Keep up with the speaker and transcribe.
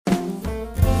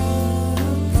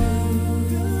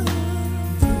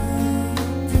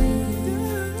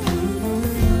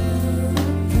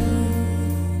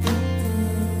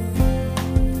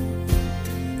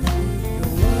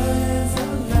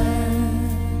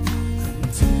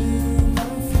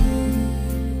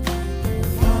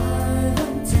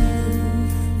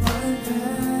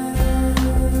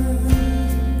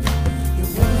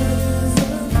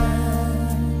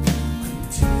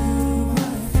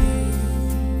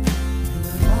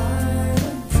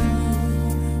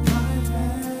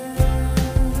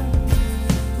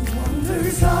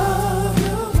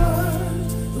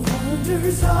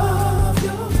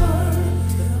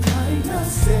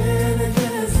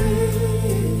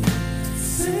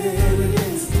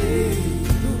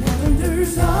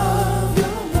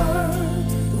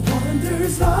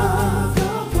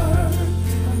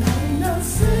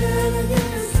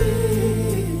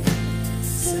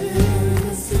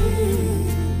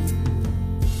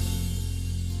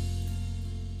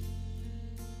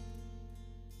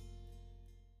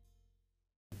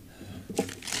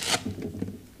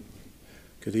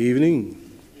Good evening.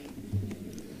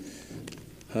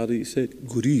 How do you say it?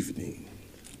 Good evening.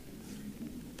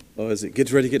 Oh, is it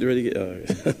get ready, get ready, get... All right.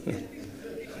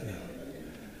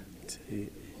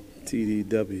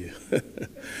 TDW.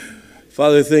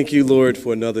 Father, thank you, Lord,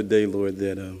 for another day, Lord,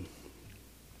 that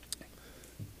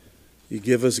you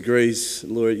give us grace.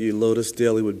 Lord, you load us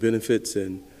daily with benefits,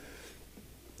 and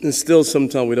still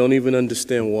sometimes we don't even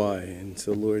understand why. And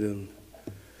so, Lord,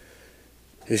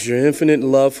 it's your infinite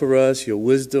love for us, your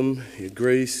wisdom, your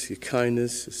grace, your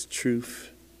kindness, your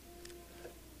truth.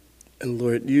 And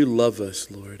Lord, you love us,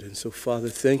 Lord. And so, Father,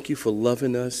 thank you for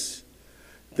loving us.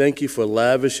 Thank you for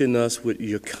lavishing us with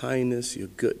your kindness, your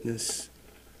goodness.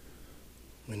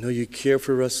 We know you care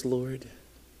for us, Lord.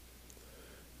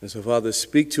 And so, Father,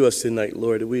 speak to us tonight,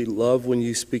 Lord. We love when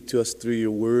you speak to us through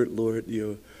your word, Lord.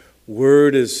 Your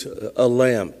word is a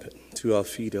lamp to our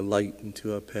feet, a light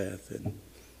into our path. And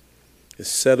it's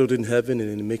settled in heaven,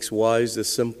 and it makes wise the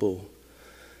simple.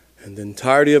 And the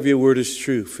entirety of your word is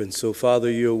truth. And so, Father,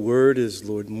 your word is,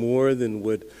 Lord, more than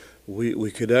what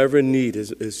we could ever need.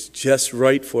 Is just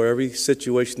right for every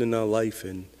situation in our life.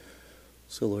 And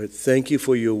so, Lord, thank you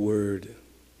for your word.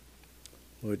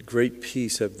 Lord, great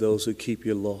peace have those who keep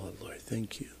your law, Lord.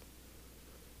 Thank you.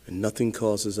 And nothing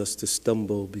causes us to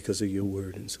stumble because of your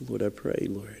word. And so, Lord, I pray,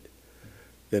 Lord,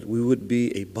 that we would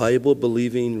be a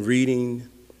Bible-believing, reading,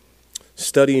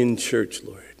 studying church,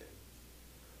 Lord.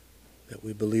 That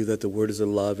we believe that the word is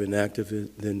alive and active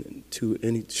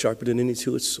sharper than any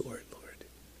two-edged sword, Lord.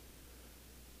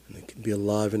 And it can be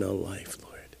alive in our life,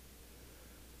 Lord.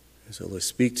 And so, Lord,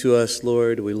 speak to us,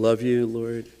 Lord. We love you,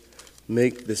 Lord.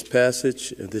 Make this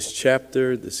passage, this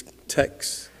chapter, this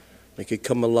text, make it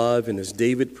come alive. And as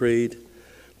David prayed,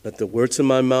 let the words of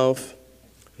my mouth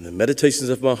and the meditations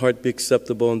of my heart be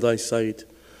acceptable in thy sight.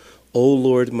 O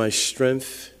Lord, my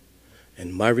strength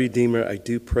and my Redeemer, I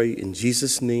do pray in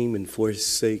Jesus' name and for his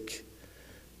sake.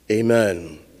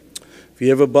 Amen. If you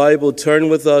have a Bible, turn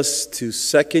with us to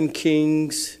 2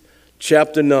 Kings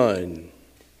chapter 9.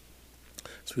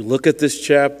 As we look at this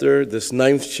chapter, this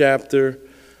 9th chapter,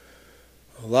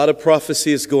 a lot of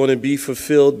prophecy is going to be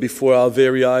fulfilled before our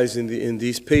very eyes in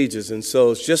these pages. And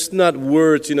so it's just not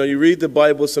words. You know, you read the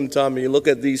Bible sometime and you look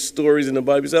at these stories in the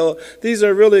Bible, you say, oh, these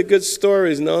are really good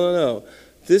stories. No.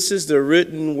 This is the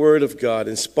written word of God,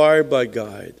 inspired by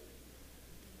God.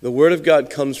 The word of God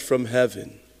comes from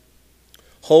heaven.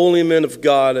 Holy men of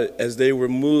God, as they were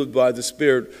moved by the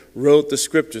Spirit, wrote the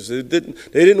scriptures. They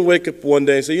didn't wake up one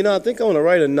day and say, I think I want to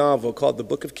write a novel called The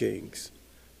Book of Kings.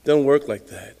 It doesn't work like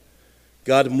that.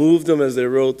 God moved them as they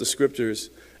wrote the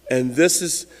scriptures. And this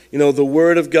is, the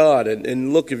word of God.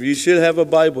 And look, if you should have a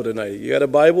Bible tonight. You got a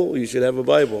Bible? You should have a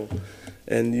Bible.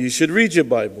 And you should read your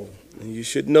Bible. And you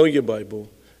should know your Bible.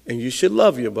 And you should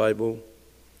love your Bible.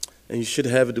 And you should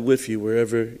have it with you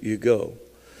wherever you go.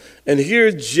 And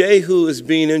here Jehu is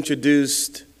being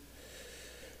introduced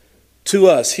to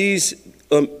us. He's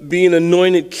being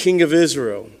anointed king of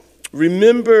Israel.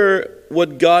 Remember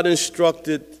what God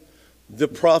instructed the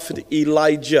prophet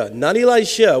Elijah. Not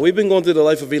Elisha. We've been going through the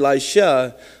life of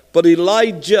Elisha. But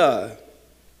Elijah.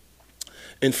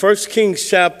 In 1 Kings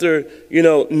chapter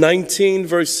 19,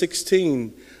 verse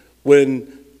 16,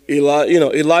 when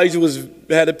Elijah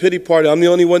had a pity party. I'm the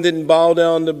only one that didn't bow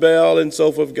down to Baal and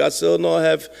so forth. God said, no, I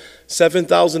have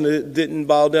 7,000 that didn't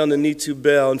bow down the knee to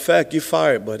Baal. In fact, you're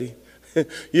fired, buddy.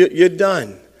 You're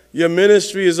done. Your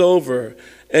ministry is over.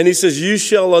 And he says, you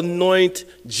shall anoint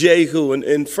Jehu. And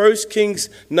in 1 Kings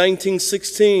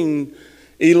 19:16,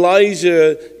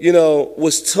 Elijah,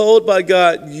 was told by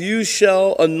God, you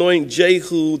shall anoint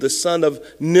Jehu, the son of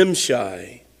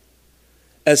Nimshi,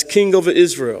 as king over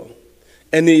Israel.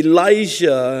 And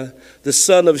Elijah, the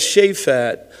son of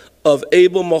Shaphat, of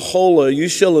Abel Maholah, you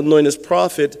shall anoint as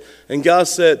prophet. And God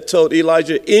told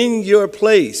Elijah, in your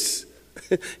place,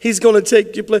 he's going to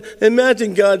take your place.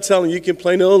 Imagine God telling you,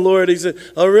 complain, oh Lord. He said,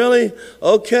 oh really?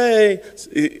 Okay.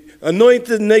 Anoint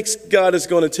the next God is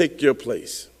going to take your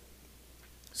place.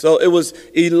 So it was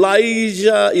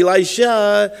Elisha,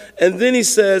 and then he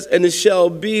says, and it shall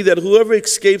be that whoever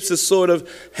escapes the sword of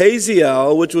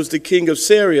Hazael, which was the king of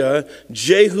Syria,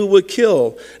 Jehu will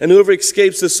kill. And whoever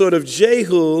escapes the sword of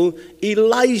Jehu,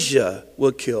 Elijah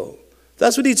will kill.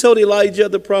 That's what he told Elijah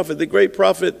the prophet, the great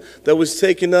prophet that was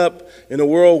taken up in a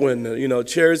whirlwind,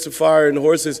 chariots of fire and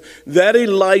horses. That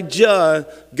Elijah,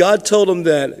 God told him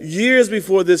that years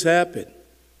before this happened.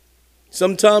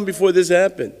 Sometime before this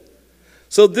happened.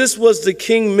 So this was the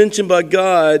king mentioned by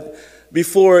God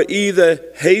before either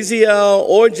Hazael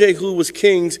or Jehu was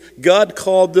kings, God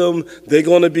called them. They're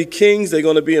going to be kings. They're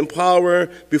going to be in power.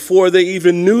 Before they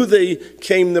even knew they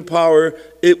came to power,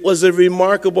 it was a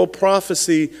remarkable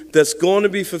prophecy that's going to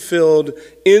be fulfilled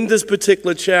in this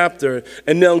particular chapter.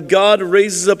 And now God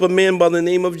raises up a man by the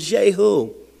name of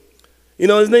Jehu. You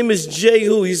know, his name is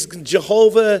Jehu. He's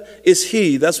Jehovah is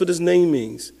he. That's what his name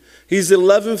means. He's the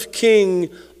 11th king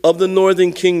of the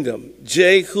northern kingdom.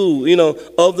 Jehu,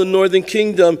 of the northern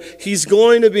kingdom. He's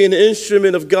going to be an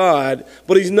instrument of God,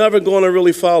 but he's never going to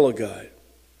really follow God.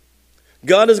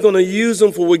 God is going to use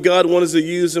him for what God wants to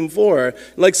use him for.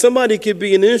 Like somebody could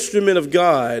be an instrument of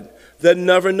God that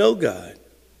never know God.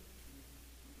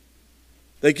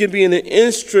 They can be an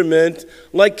instrument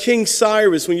like King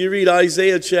Cyrus. When you read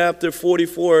Isaiah chapter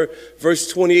 44, verse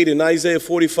 28, and Isaiah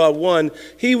 45:1,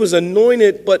 he was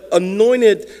anointed, but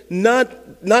anointed not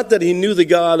that he knew the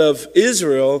God of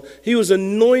Israel. He was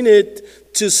anointed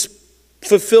to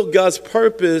fulfill God's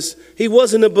purpose. He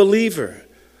wasn't a believer.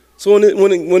 So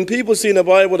when people see in the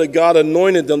Bible that God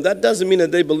anointed them, that doesn't mean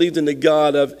that they believed in the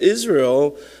God of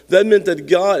Israel. That meant that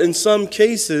God, in some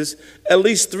cases, at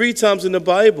least 3 times in the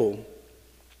Bible,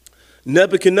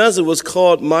 Nebuchadnezzar was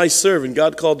called my servant.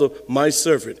 God called him my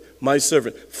servant, my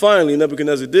servant. Finally,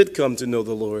 Nebuchadnezzar did come to know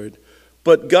the Lord,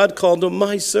 but God called him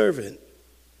my servant.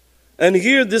 And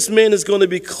here this man is going to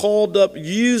be called up,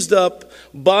 used up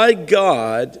by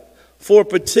God for a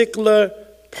particular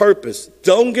purpose.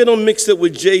 Don't get him mixed up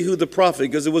with Jehu the prophet,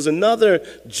 because there was another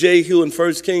Jehu in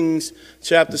 1 Kings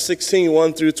chapter 16,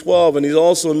 1 through 12, and he's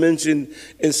also mentioned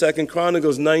in 2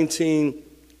 Chronicles 19,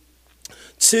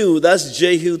 2, that's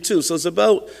Jehu too. So it's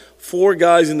about 4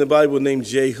 guys in the Bible named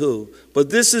Jehu. But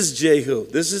this is Jehu.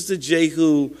 This is the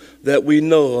Jehu that we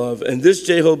know of. And this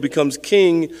Jehu becomes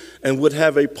king and would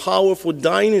have a powerful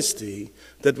dynasty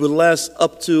that would last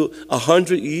up to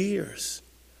 100 years.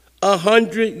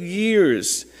 100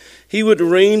 years. He would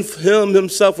reign,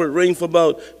 himself would reign for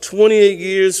about 28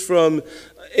 years from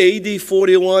AD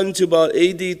 41 to about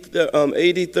AD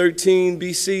 13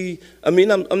 BC. I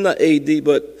mean, I'm not AD,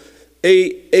 but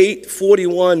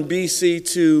 841 BC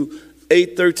to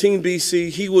 813 BC,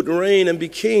 he would reign and be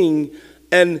king,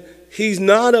 and he's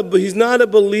not a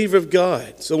believer of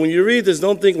God. So when you read this,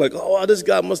 don't think like, oh, this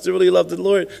guy must have really loved the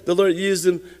Lord. The Lord used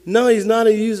him. No, he's not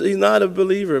a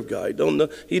believer of God.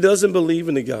 He doesn't believe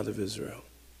in the God of Israel.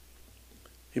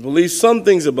 He believes some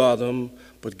things about him,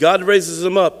 but God raises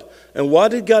him up. And why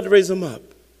did God raise him up?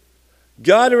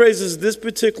 God raises this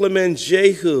particular man,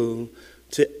 Jehu,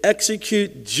 to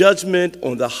execute judgment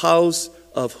on the house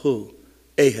of who?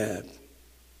 Ahab.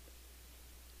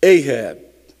 Ahab,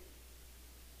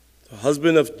 the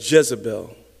husband of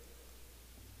Jezebel.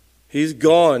 He's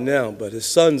gone now, but his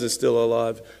sons are still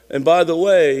alive. And by the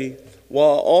way,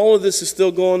 while all of this is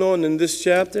still going on in this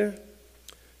chapter,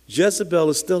 Jezebel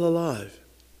is still alive.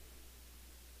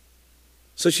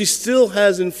 So she still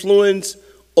has influence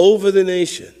over the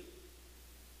nation.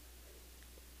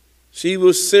 She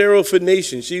was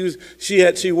Syrophoenician.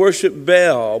 She worshiped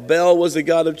Baal. Baal was the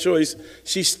god of choice.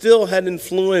 She still had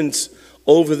influence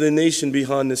over the nation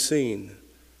behind the scene.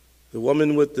 The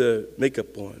woman with the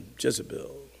makeup on,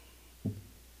 Jezebel.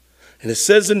 And it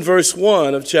says in verse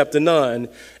 1 of chapter 9,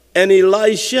 and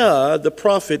Elisha, the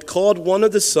prophet, called one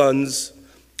of the sons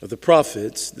of the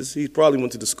prophets, he probably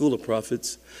went to the school of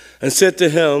prophets, and said to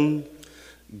him,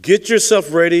 get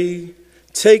yourself ready.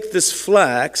 Take this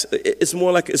flax, it's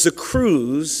more like it's a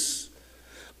cruse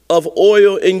of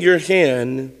oil in your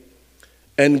hand,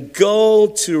 and go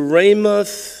to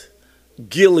Ramoth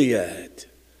Gilead.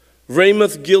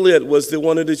 Ramoth Gilead was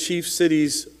one of the chief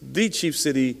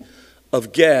city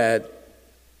of Gad.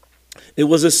 It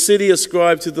was a city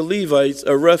ascribed to the Levites,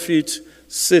 a refuge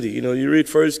city. You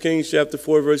read 1 Kings chapter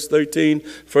 4, verse 13,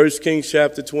 1 Kings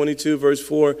chapter 22, verse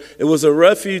 4. It was a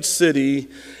refuge city.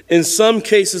 In some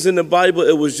cases in the Bible,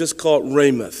 it was just called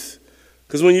Ramoth.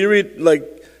 Because when you read like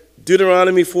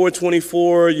Deuteronomy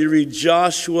 4:24, you read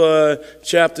Joshua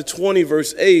chapter 20,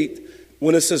 verse 8,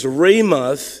 when it says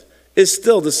Ramoth, it's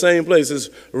still the same place. It's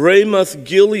Ramoth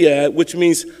Gilead, which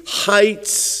means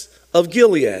heights of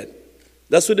Gilead.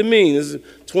 That's what it means.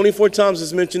 24 times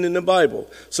it's mentioned in the Bible.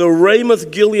 So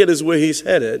Ramoth Gilead is where he's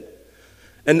headed.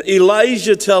 And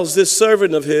Elijah tells this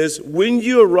servant of his, when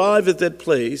you arrive at that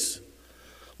place,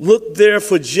 look there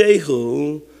for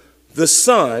Jehu, the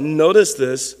son, notice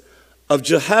this, of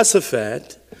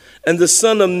Jehoshaphat, and the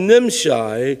son of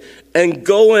Nimshi, and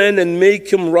go in and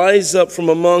make him rise up from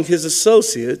among his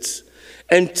associates,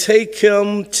 and take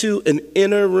him to an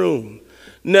inner room.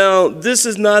 Now, this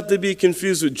is not to be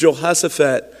confused with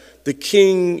Jehoshaphat, the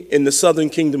king in the southern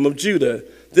kingdom of Judah.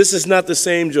 this is not the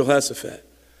same Jehoshaphat.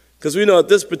 Because we know at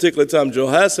this particular time,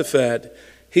 Jehoshaphat,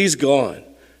 he's gone.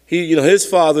 His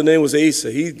father's name was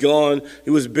Asa. He's gone. He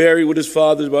was buried with his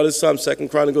father by this time, 2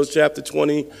 Chronicles chapter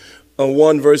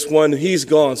 21, verse 1. He's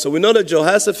gone. So we know that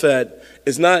Jehoshaphat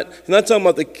is not, he's not talking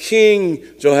about the king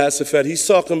Jehoshaphat. He's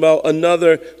talking about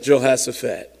another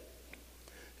Jehoshaphat.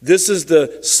 This is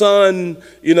the son,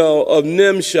 of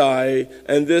Nimshi,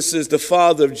 and this is the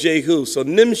father of Jehu. So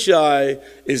Nimshi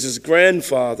is his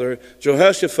grandfather.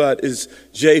 Jehoshaphat is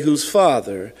Jehu's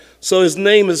father. So his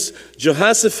name is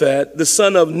Jehoshaphat, the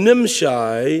son of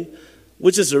Nimshi,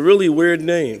 which is a really weird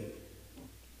name.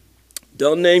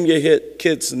 Don't name your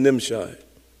kids Nimshi.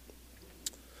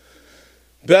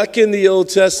 Back in the Old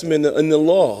Testament, in the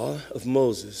law of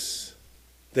Moses,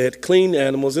 they had clean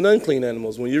animals and unclean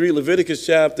animals. When you read Leviticus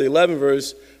chapter 11,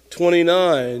 verse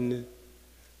 29,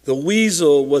 the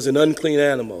weasel was an unclean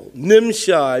animal.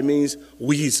 Nimshi means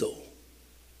weasel.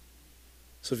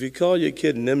 So if you call your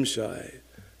kid Nimshi,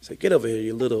 say, get over here,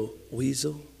 you little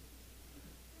weasel.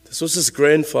 This was his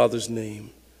grandfather's name.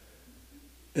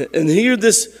 And here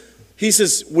he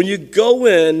says, when you go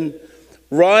in,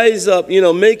 rise up,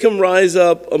 make him rise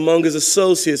up among his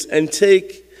associates and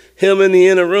take him in the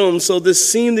inner room. So this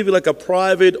seemed to be like a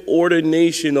private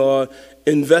ordination or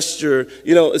investure.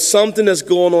 It's something that's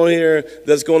going on here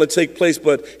that's going to take place,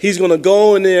 but he's going to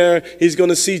go in there. He's going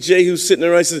to see Jehu sitting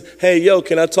there and says, hey, yo,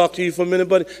 can I talk to you for a minute,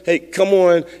 buddy? Hey, come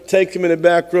on, take him in the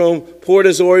back room, pour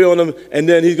this oil on him, and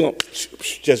then he's going to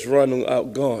just run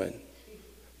out, gone.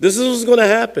 This is what's going to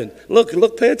happen.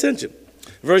 Look, pay attention.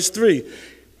 Verse 3.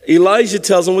 Elijah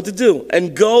tells him what to do.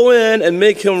 And go in and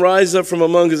make him rise up from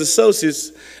among his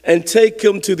associates and take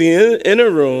him to the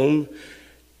inner room.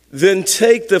 Then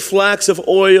take the flax of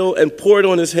oil and pour it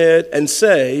on his head and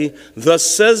say, thus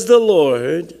says the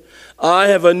Lord, I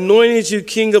have anointed you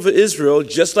king of Israel,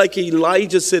 just like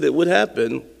Elijah said it would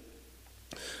happen.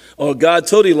 Or God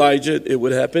told Elijah it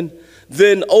would happen.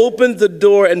 Then open the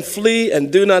door and flee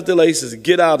and do not delay. He says,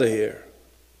 get out of here.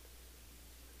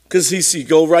 Because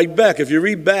go right back. If you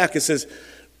read back, it says,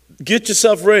 get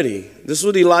yourself ready. This is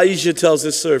what Elijah tells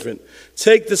his servant.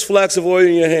 Take this flax of oil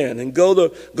in your hand and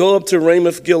go up to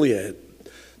Ramoth Gilead.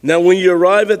 Now when you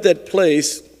arrive at that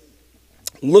place,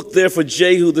 look there for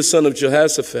Jehu, the son of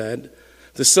Jehoshaphat,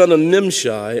 the son of Nimshi,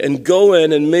 and go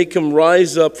in and make him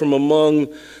rise up from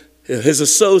among his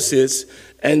associates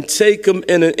and take him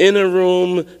in an inner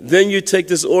room. Then you take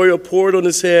this oil, pour it on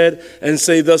his head, and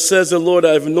say, thus says the Lord,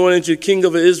 I have anointed you king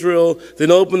of Israel.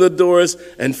 Then open the doors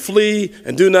and flee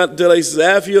and do not delay. He says,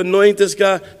 after you anoint this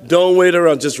guy, don't wait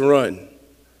around, just run.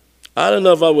 I don't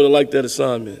know if I would have liked that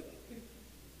assignment.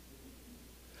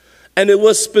 And it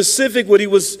was specific what he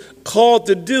was called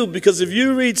to do, because if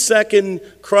you read 2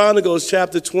 Chronicles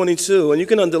chapter 22, and you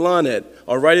can underline it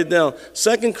or write it down,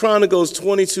 2 Chronicles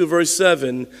 22 verse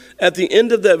 7, at the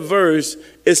end of that verse,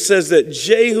 it says that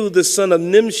Jehu the son of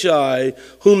Nimshi,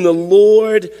 whom the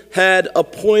Lord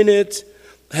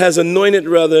has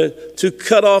anointed to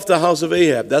cut off the house of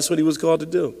Ahab. That's what he was called to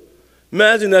do.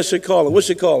 Imagine that should call it. What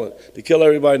should call it? To kill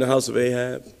everybody in the house of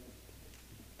Ahab?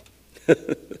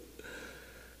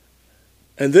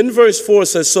 And then verse 4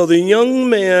 says, so the young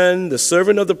man, the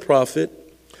servant of the prophet,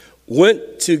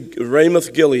 went to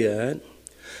Ramoth Gilead,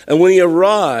 and when he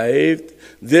arrived,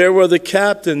 there were the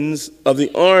captains of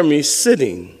the army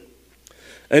sitting.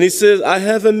 And he says, I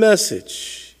have a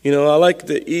message. I like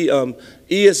the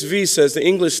ESV says, the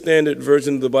English Standard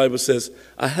Version of the Bible says,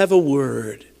 I have a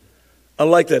word. I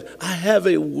like that. I have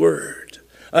a word.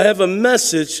 I have a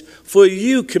message for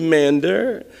you,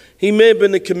 commander. He may have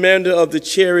been the commander of the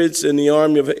chariots in the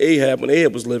army of Ahab when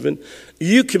Ahab was living.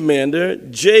 You, commander,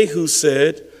 Jehu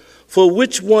said, for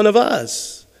which one of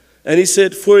us? And he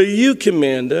said, for you,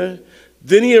 commander.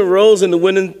 Then he arose and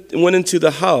went into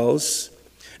the house,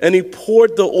 and he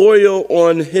poured the oil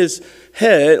on his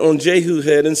head, on Jehu's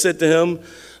head, and said to him,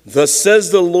 thus says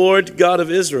the Lord God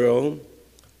of Israel,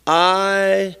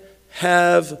 I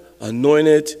have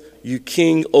anointed you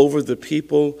king over the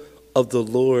people of the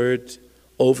Lord,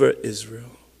 over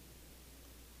Israel.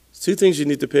 Two things you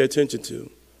need to pay attention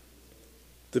to.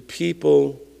 The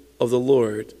people of the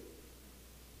Lord,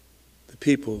 the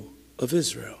people of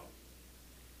Israel.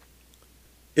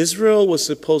 Israel was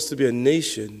supposed to be a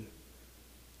nation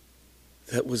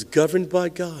that was governed by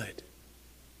God.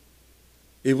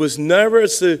 It was never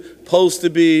supposed to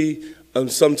be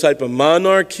some type of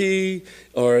monarchy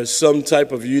or some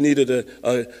type of, you needed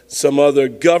some other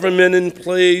government in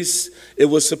place. It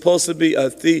was supposed to be a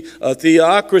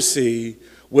theocracy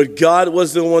where God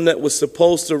was the one that was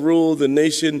supposed to rule the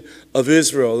nation of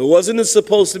Israel. It wasn't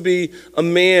supposed to be a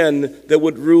man that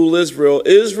would rule Israel.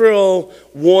 Israel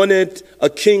wanted a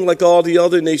king like all the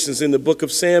other nations in the book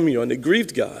of Samuel, and it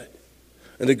grieved God.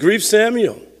 And it grieved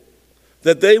Samuel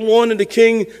that they wanted a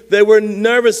king. They were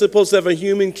never supposed to have a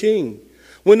human king.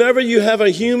 Whenever you have a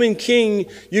human king,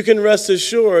 you can rest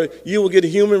assured you will get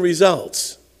human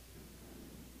results.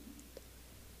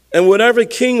 And whatever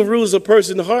king rules a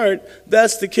person's heart,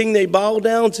 that's the king they bow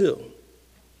down to.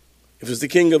 If it's the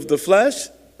king of the flesh,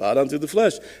 bow down to the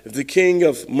flesh. If the king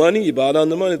of money, you bow down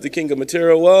to money. If the king of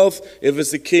material wealth, if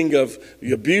it's the king of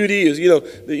your beauty,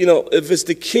 if it's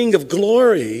the king of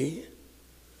glory,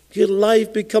 your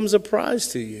life becomes a prize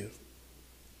to you.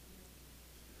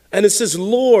 And it says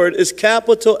Lord is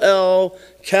capital L,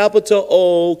 capital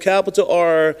O, capital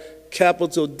R,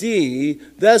 capital D.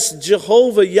 That's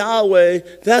Jehovah Yahweh.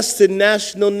 That's the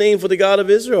national name for the God of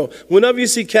Israel. Whenever you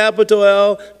see capital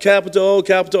L, capital O,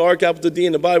 capital R, capital D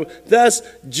in the Bible, that's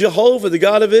Jehovah, the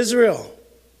God of Israel.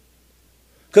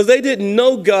 Because they didn't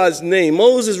know God's name.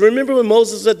 Remember when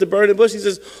Moses was at the burning bush? He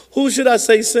says, who should I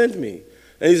say sent me?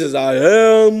 And he says, I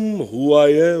am who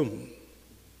I am.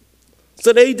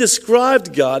 So they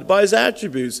described God by his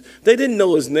attributes. They didn't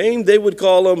know his name. They would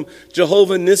call him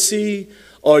Jehovah Nissi,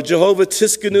 or Jehovah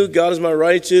Tiskanu, God is my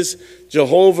righteous,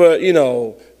 Jehovah,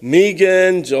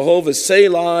 Megan, Jehovah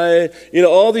Selah,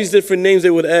 all these different names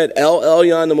they would add. El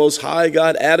Elyon, the Most High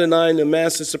God, Adonai, the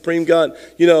Master Supreme God.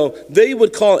 They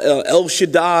would call El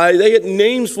Shaddai. They had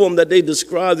names for him that they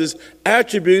described as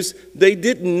attributes. They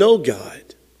didn't know God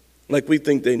like we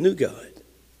think they knew God.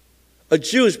 A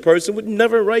Jewish person would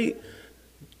never write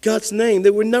God's name. They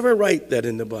would never write that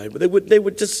in the Bible. They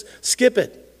would just skip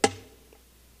it.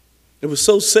 It was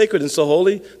so sacred and so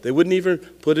holy, they wouldn't even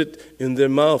put it in their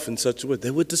mouth in such a way.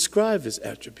 They would describe his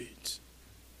attributes.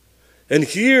 And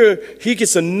here, he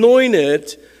gets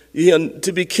anointed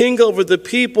to be king over the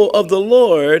people of the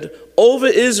Lord, over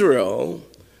Israel.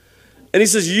 And he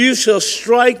says, you shall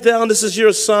strike down, this is your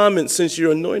assignment since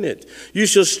you're anointed. You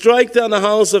shall strike down the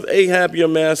house of Ahab, your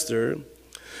master,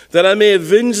 that I may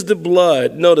avenge the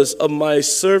blood, notice, of my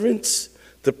servants,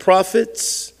 the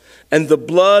prophets, and the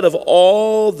blood of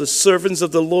all the servants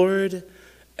of the Lord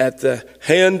at the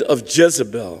hand of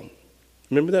Jezebel.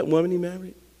 Remember that woman he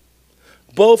married?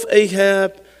 Both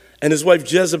Ahab and his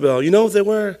wife Jezebel, they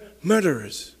were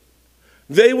murderers.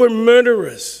 They were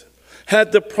murderers.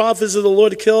 Had the prophets of the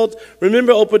Lord killed?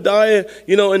 Remember Obadiah,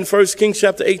 in 1 Kings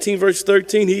chapter 18, verse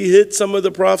 13, he hit some of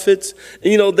the prophets.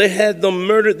 They had them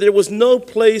murdered. There was no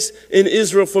place in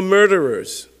Israel for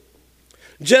murderers.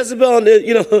 Jezebel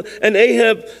and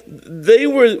Ahab, they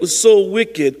were so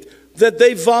wicked that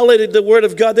they violated the word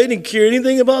of God. They didn't care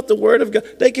anything about the word of God.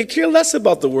 They could care less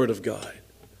about the word of God.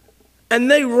 And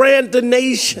they ran the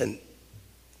nation.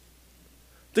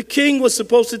 The king was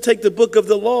supposed to take the book of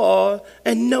the law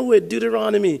and know it.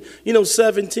 Deuteronomy,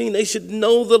 17, they should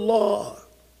know the law.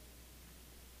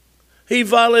 He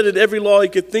violated every law he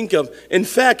could think of. In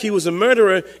fact, he was a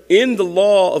murderer. In the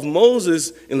law of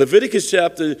Moses, in Leviticus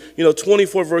chapter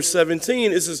 24, verse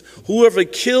 17, it says, whoever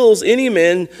kills any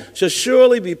man shall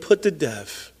surely be put to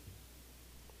death.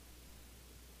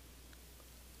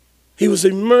 He was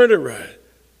a murderer.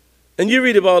 And you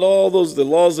read about all the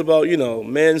laws about,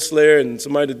 manslayer and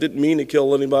somebody that didn't mean to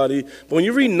kill anybody. But when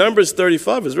you read Numbers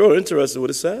 35, it's real interesting what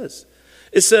it says.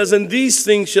 It says, and these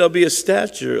things shall be a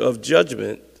statute of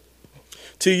judgment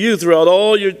to you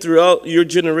throughout your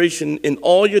generation in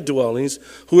all your dwellings.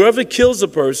 Whoever kills a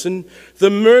person,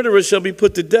 the murderer shall be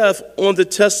put to death on the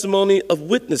testimony of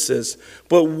witnesses.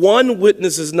 But one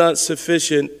witness is not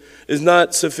sufficient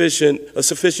a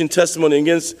sufficient testimony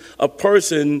against a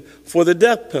person for the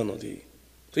death penalty.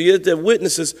 So you have to have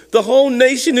witnesses. The whole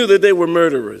nation knew that they were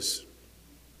murderers.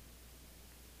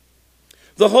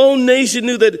 The whole nation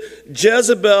knew that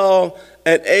Jezebel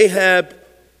and Ahab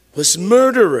was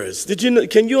murderers.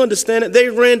 Can you understand it? They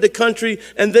ran the country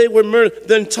and they were murdered.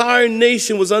 The entire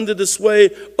nation was under the sway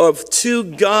of two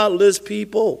godless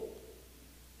people.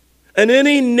 And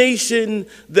any nation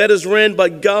that is ran by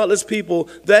godless people,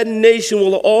 that nation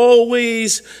will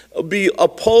always be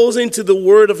opposing to the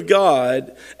word of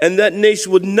God, and that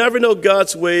nation would never know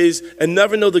God's ways and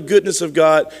never know the goodness of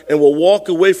God and will walk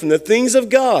away from the things of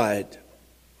God.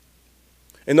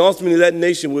 And ultimately that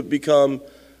nation would become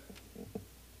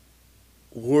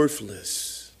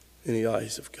worthless in the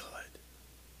eyes of God.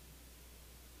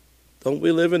 Don't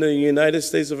we live in the United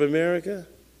States of America?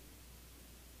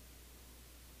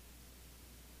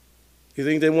 You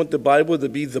think they want the Bible to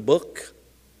be the book?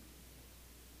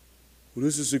 Well,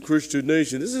 this is a Christian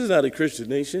nation. This is not a Christian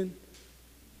nation.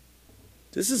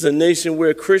 This is a nation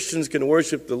where Christians can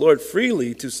worship the Lord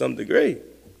freely to some degree.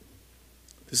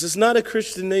 This is not a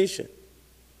Christian nation.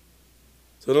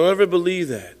 So don't ever believe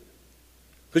that.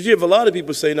 Because you have a lot of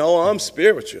people saying, oh, I'm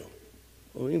spiritual.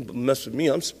 Oh, you mess with me,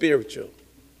 I'm spiritual.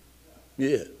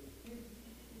 Yeah.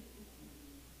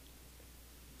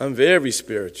 I'm very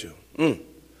spiritual.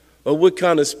 Well, what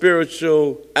kind of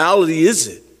spirituality is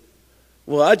it?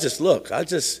 Well,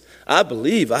 I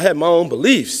believe. I have my own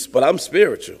beliefs, but I'm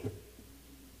spiritual.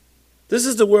 This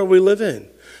is the world we live in.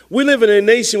 We live in a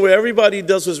nation where everybody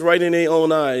does what's right in their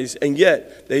own eyes, and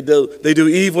yet they do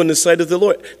evil in the sight of the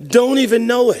Lord. Don't even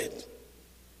know it.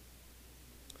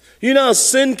 You know how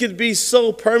sin could be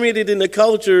so permeated in the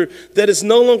culture that it's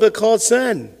no longer called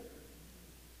sin.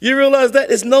 You realize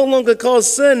that it's no longer called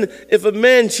sin if a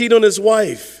man cheats on his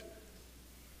wife.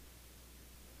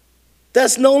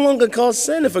 That's no longer called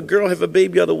sin if a girl have a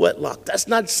baby out of wedlock. That's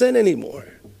not sin anymore.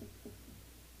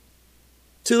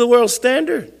 To the world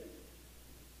standard.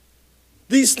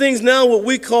 These things now, what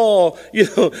we call,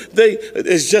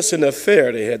 it's just an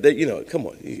affair they had. Come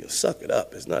on, you suck it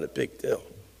up. It's not a big deal.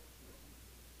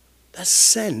 That's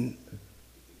sin.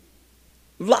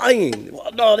 Lying.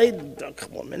 Well, no,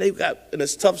 come on, man. They got in a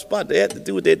tough spot. They had to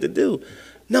do what they had to do.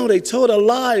 No, they told a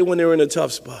lie when they were in a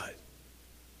tough spot.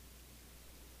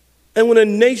 And when a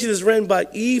nation is ran by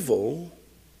evil,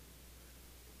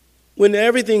 when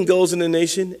everything goes in a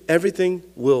nation, everything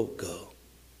will go.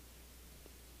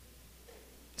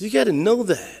 You got to know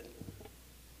that.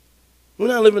 We're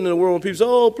not living in a world where people say,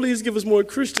 oh, please give us more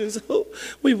Christians. Oh,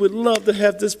 we would love to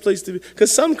have this place to be.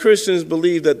 Because some Christians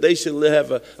believe that they should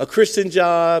have a Christian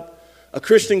job, a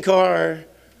Christian car.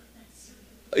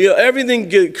 Everything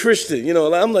get Christian.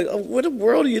 I'm like, oh, what in the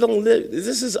world you don't live?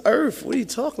 This is earth. What are you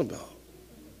talking about?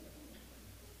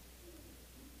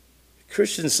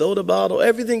 Christian soda bottle,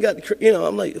 everything got,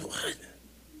 I'm like, what?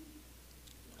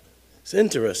 It's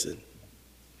interesting.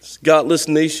 It's a godless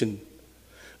nation.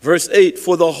 Verse 8,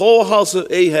 for the whole house of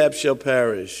Ahab shall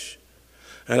perish,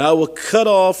 and I will cut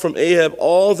off from Ahab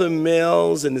all the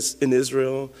males in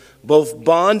Israel, both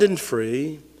bond and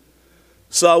free.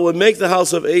 So I will make the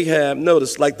house of Ahab,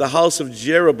 notice, like the house of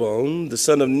Jeroboam, the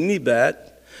son of Nebat,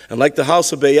 and like the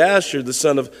house of Baasha, the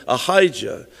son of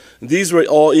Ahijah. These were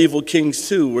all evil kings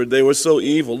too, where they were so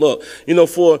evil. Look,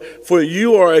 for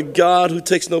you are a God who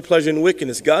takes no pleasure in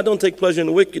wickedness. God don't take pleasure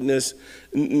in wickedness.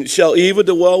 Shall evil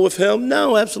dwell with him?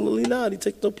 No, absolutely not. He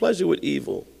takes no pleasure with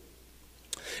evil.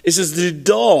 It says the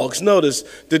dogs, notice,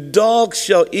 the dogs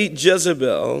shall eat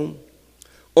Jezebel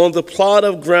on the plot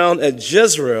of ground at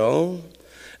Jezreel,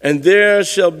 and there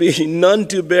shall be none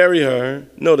to bury her.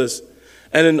 Notice,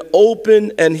 and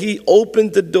he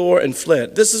opened the door and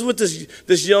fled. This is what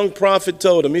this young prophet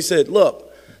told him. He said, look,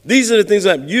 these are the things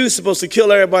that you're supposed to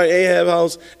kill everybody in Ahab's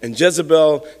house, and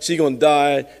Jezebel, she's going to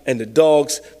die, and the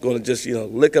dog's going to just,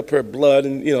 lick up her blood,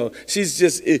 and, she's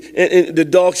just, and the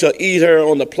dog shall eat her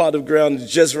on the plot of ground in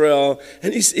Jezreel.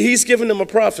 And he's giving them a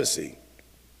prophecy.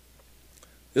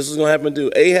 This was going to happen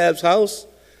to Ahab's house.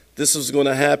 This was going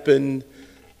to happen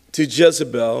to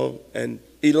Jezebel, and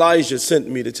Elijah sent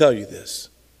me to tell you this.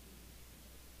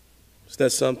 Is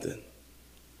that something?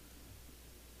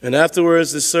 And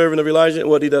afterwards, the servant of Elijah,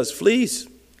 what he does, flees,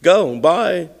 go,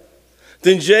 bye.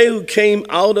 Then Jehu came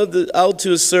out to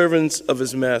his servants of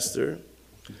his master,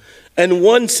 and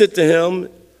one said to him,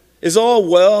 is all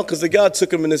well? Because the God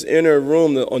took him in his inner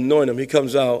room to anoint him. He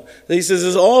comes out, and he says,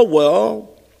 is all well?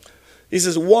 He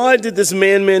says, why did this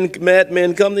madman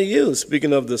come to you?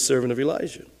 Speaking of the servant of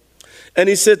Elijah. And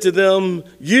he said to them,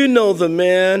 you know the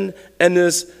man and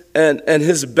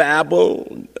his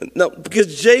babble. No,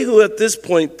 because Jehu at this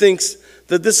point thinks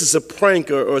that this is a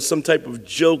prank or some type of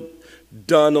joke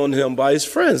done on him by his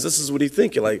friends. This is what he's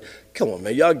thinking. Like, come on,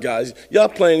 man, y'all guys, y'all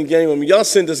playing a game with me. Y'all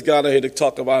send this guy out here to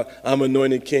talk about I'm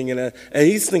anointed king. And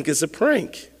he's thinking it's a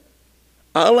prank.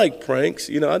 I like pranks.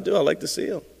 I do. I like to see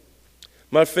them.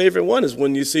 My favorite one is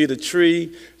when you see the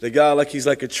tree, the guy like he's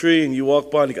like a tree, and you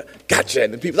walk by and you go, gotcha,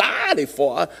 and the people, they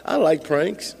fall. I like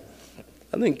pranks.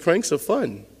 I think pranks are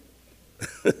fun.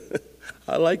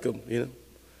 I like them,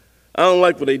 I don't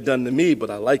like what they've done to me, but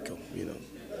I like them,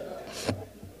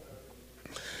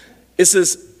 It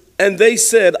says, and they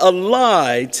said, a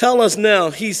lie, tell us now.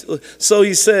 So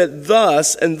he said,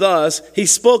 thus and thus, he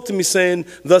spoke to me saying,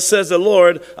 thus says the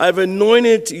Lord, I've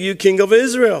anointed you king of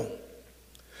Israel.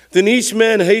 Then each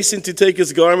man hastened to take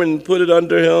his garment and put it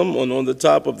under him on the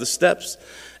top of the steps.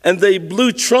 And they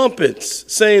blew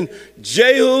trumpets, saying,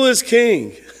 Jehu is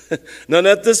king. Now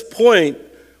at this point,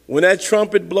 when that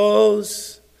trumpet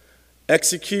blows,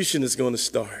 execution is going to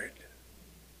start.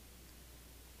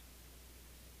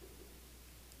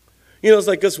 You know, it's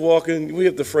like us walking. We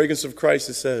have the fragrance of Christ,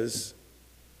 it says.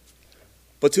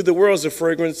 But to the world is the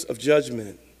fragrance of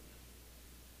judgment.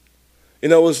 You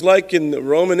know, it was like in the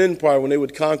Roman Empire when they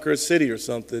would conquer a city or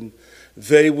something.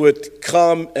 They would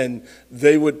come and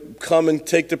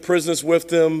take the prisoners with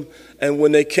them. And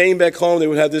when they came back home, they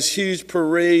would have this huge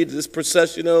parade, this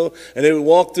processional, and they would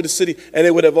walk through the city, and they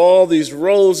would have all these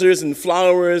roses and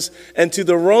flowers. And to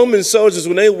the Roman soldiers,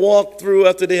 when they walked through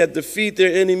after they had defeated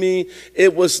their enemy,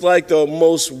 it was like the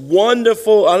most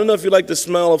wonderful, I don't know if you like the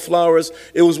smell of flowers,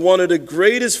 it was one of the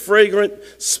greatest fragrant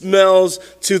smells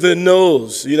to the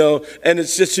nose, you know, and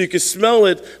it's just, you could smell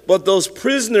it. But those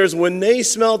prisoners, when they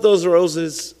smelled those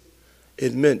roses,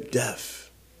 it meant death.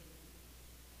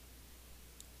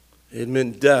 It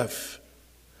meant death.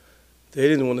 They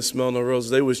didn't want to smell no roses.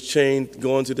 They was chained,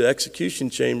 going to the execution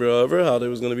chamber, however, how they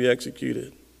was going to be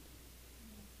executed.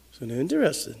 So they're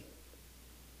interested.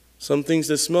 Some things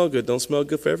that smell good don't smell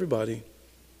good for everybody.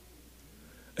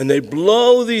 And they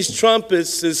blow these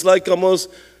trumpets. It's like almost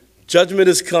judgment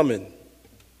is coming.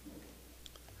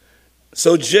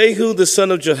 So Jehu, the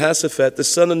son of Jehoshaphat, the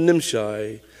son of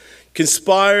Nimshi,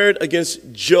 conspired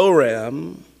against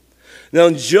Joram. Now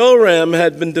Joram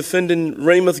had been defending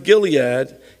Ramoth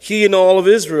Gilead, he and all of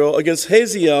Israel, against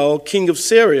Hazael, king of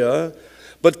Syria.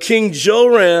 But King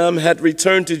Joram had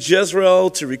returned to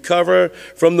Jezreel to recover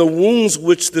from the wounds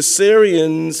which the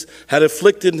Syrians had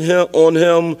inflicted on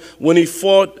him when he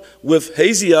fought with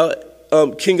Hazael,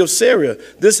 king of Syria.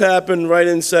 This happened right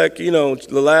in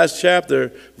the last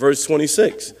chapter, verse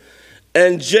 26.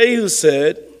 And Jehu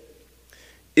said,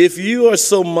 "If you are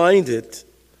so minded,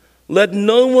 let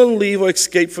no one leave or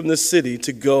escape from the city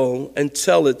to go and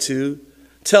tell it in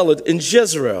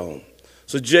Jezreel."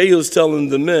 So Jehu is telling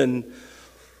the men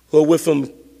who are with him,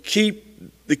 keep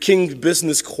the king's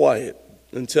business quiet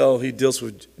until he deals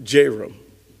with Jehu,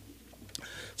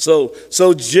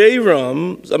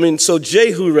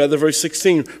 verse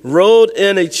 16, rode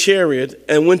in a chariot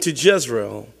and went to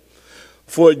Jezreel.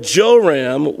 For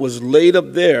Joram was laid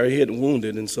up there, he had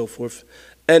wounded and so forth.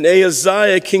 And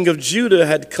Ahaziah, king of Judah,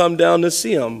 had come down to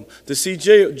see him, to see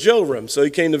Joram. So he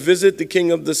came to visit the king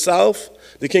of the south.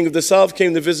 The king of the south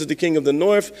came to visit the king of the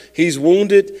north. He's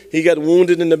wounded. He got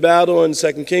wounded in the battle in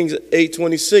 2 Kings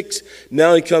 8:26.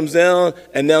 Now he comes down,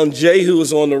 and now Jehu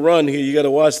is on the run here. You got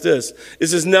to watch this. It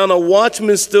says, "Now a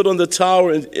watchman stood on the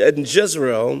tower in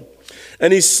Jezreel,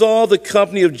 and he saw the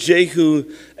company of Jehu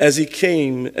as he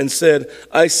came, and said,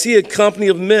 'I see a company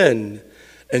of men.'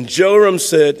 And Joram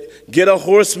said, 'Get a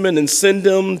horseman and send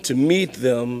him to meet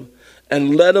them,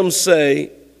 and let him say,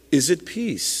 Is it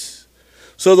peace?'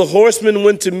 So the horseman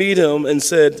went to meet him and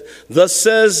said, 'Thus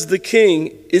says the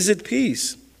king, Is it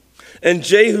peace?' And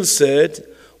Jehu said,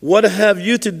 'What have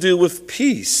you to do with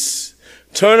peace?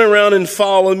 Turn around and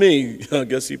follow me.'" I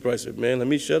guess he probably said, "Man, let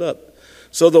me shut up."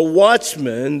 So the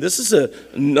watchman, this is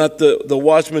not the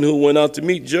watchman who went out to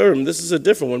meet Joram, this is a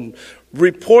different one,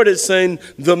 reported saying,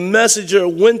 "The messenger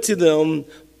went to them,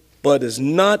 but is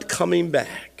not coming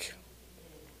back."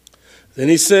 Then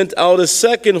he sent out a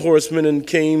second horseman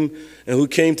who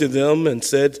came to them and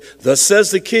said, "Thus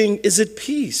says the king, Is it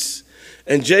peace?"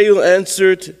 And Jehu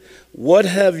answered, "What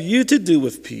have you to do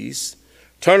with peace?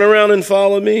 Turn around and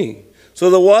follow me." So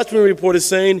the watchman reported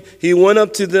saying, "He went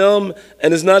up to them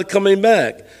and is not coming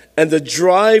back." And the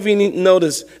driving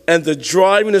is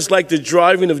like the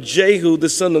driving of Jehu, the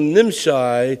son of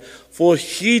Nimshi, for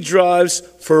he drives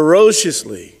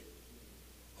ferociously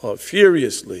or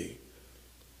furiously.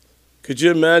 Could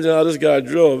you imagine how this guy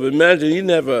drove? Imagine he didn't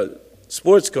have a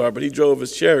sports car, but he drove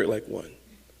his chariot like one.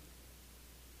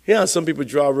 Yeah, some people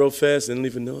drive real fast and don't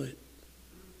even know it.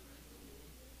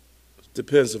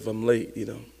 Depends if I'm late, you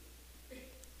know.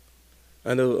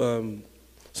 I know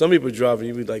some people drive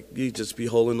and you just be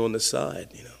holding on the side,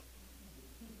 you know.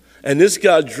 And this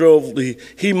guy drove,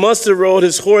 he must have rode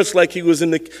his horse like he was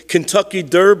in the Kentucky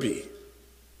Derby.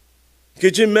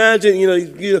 Could you imagine,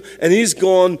 and he's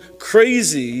gone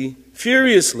crazy,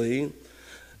 furiously.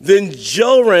 Then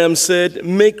Joram said,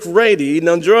 "Make ready."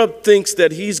 Now Joram thinks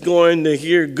that he's going to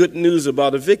hear good news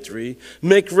about a victory.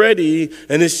 "Make ready,"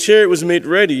 and his chariot was made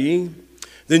ready.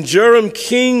 Then Joram,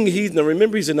 now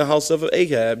remember he's in the house of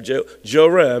Ahab,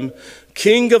 Joram,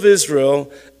 king of Israel,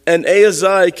 and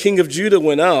Ahaziah, king of Judah,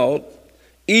 went out,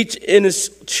 each in his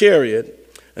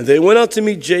chariot, and they went out to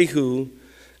meet Jehu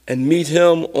and meet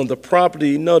him on the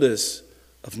property, notice,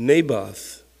 of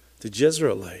Naboth, the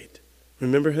Jezreelite.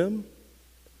 Remember him?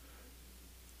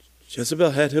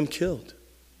 Jezebel had him killed.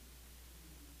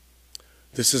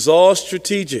 This is all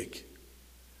strategic.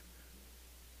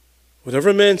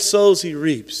 Whatever man sows, he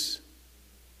reaps.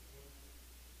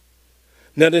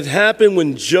 Now it happened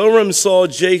when Joram saw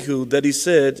Jehu that he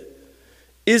said,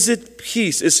 is it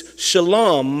peace? It's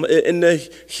shalom. In the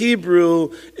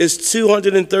Hebrew, is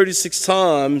 236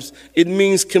 times. It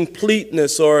means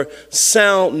completeness or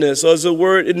soundness, or as a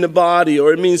word in the body,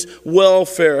 or it means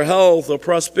welfare, health, or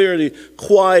prosperity,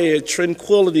 quiet,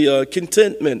 tranquility, or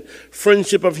contentment,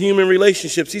 friendship of human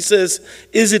relationships. He says,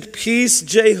 is it peace,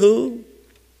 Jehu?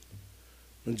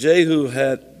 And Jehu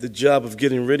had the job of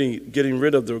getting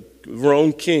rid of the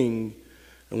wrong king.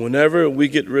 And whenever we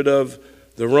get rid of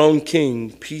the wrong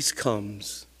king, peace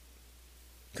comes.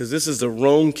 Because this is the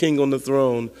wrong king on the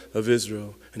throne of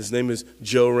Israel. And his name is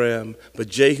Joram. But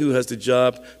Jehu has the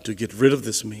job to get rid of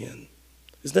this man.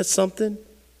 Isn't that something?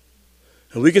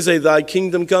 And we can say, thy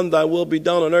kingdom come, thy will be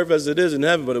done on earth as it is in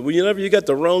heaven. But whenever you got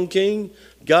the wrong king,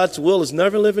 God's will is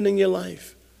never living in your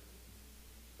life.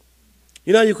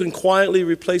 You know, you can quietly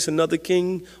replace another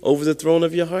king over the throne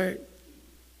of your heart.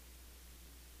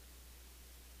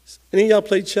 Any of y'all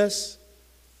play chess?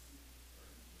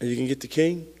 And you can get the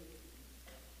king.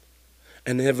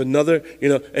 And they have another,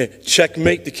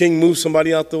 checkmate, the king moves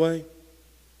somebody out the way.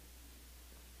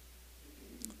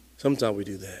 Sometimes we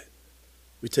do that.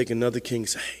 We take another king and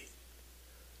say, hey,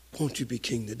 won't you be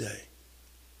king today?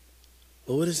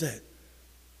 Well, what is that?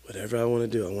 Whatever I want to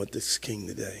do, I want this king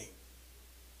today.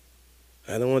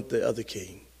 I don't want the other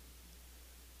king.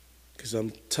 Because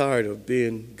I'm tired of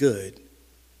being good.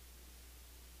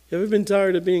 You ever been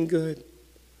tired of being good?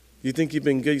 You think you've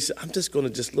been good? You say, I'm just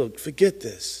going to look, forget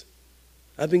this.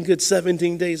 I've been good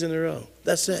 17 days in a row.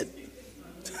 That's it.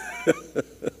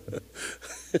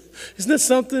 Isn't that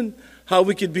something? How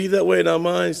we could be that way in our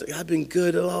minds. Like, I've been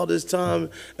good all this time,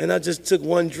 and I just took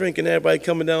one drink and everybody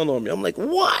coming down on me. I'm like,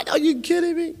 what? Are you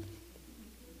kidding me?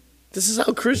 This is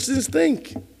how Christians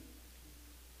think.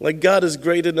 Like God is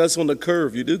grading us on the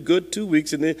curve. You do good 2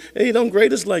 weeks, and then, hey, you don't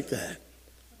grade us like that.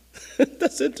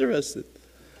 That's interesting.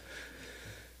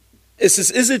 It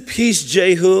says, is it peace,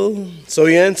 Jehu? So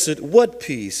he answered, what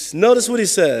peace? Notice what he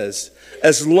says.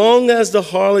 As long as the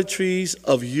harlotries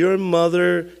of your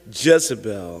mother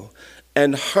Jezebel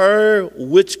and her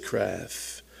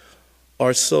witchcraft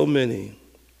are so many,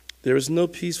 there is no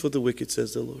peace for the wicked,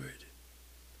 says the Lord.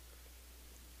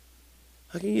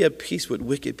 How can you have peace with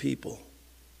wicked people?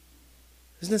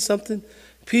 Isn't that something?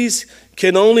 Peace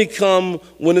can only come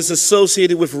when it's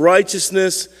associated with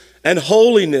righteousness and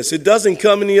holiness. It doesn't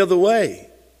come any other way.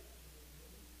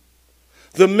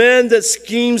 The man that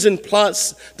schemes and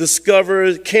plots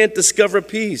can't discover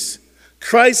peace.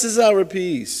 Christ is our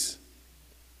peace.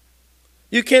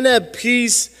 You can't have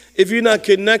peace if you're not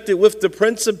connected with the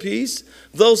Prince of Peace.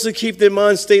 Those who keep their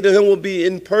mind stayed on him will be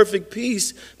in perfect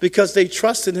peace because they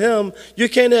trust in him. You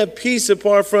can't have peace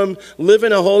apart from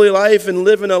living a holy life and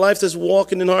living a life that's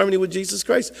walking in harmony with Jesus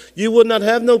Christ. You will not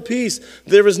have no peace.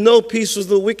 There is no peace for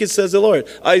the wicked, says the Lord.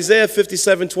 Isaiah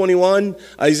 57:21,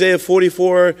 Isaiah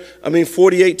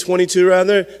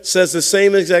 48:22 says the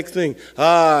same exact thing.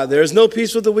 There is no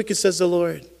peace for the wicked, says the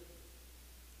Lord.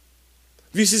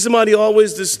 If you see somebody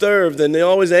always disturbed and they're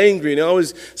always angry and they're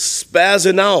always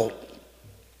spazzing out,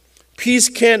 peace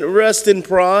can't rest in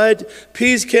pride.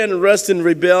 Peace can't rest in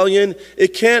rebellion.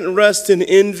 It can't rest in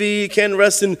envy. It can't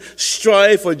rest in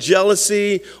strife or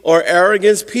jealousy or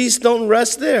arrogance. Peace don't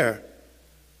rest there.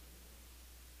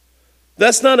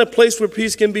 That's not a place where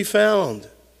peace can be found.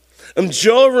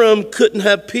 Joram couldn't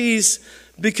have peace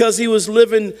because he was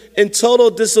living in total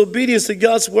disobedience to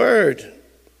God's word.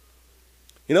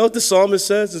 You know what the psalmist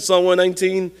says in Psalm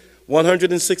 119,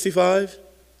 165?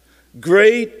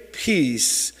 Great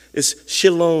peace is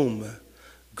shalom.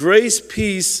 Grace,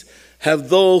 peace have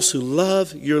those who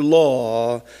love your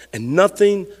law, and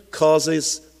nothing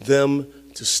causes them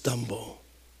to stumble.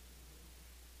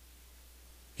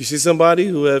 You see somebody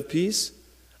who have peace?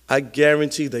 I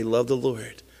guarantee they love the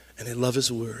Lord and they love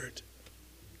his word.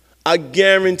 I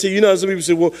guarantee, some people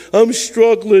say, well, I'm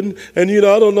struggling and,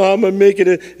 I don't know how I'm going to make it.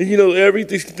 And,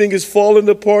 everything is falling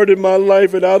apart in my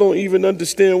life and I don't even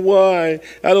understand why.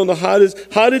 I don't know how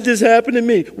did this happen to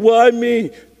me? Why me?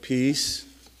 Peace.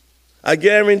 I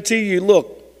guarantee you,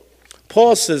 look,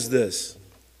 Paul says this.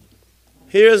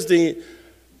 Here's the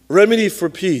remedy for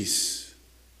peace.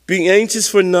 Being anxious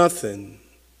for nothing.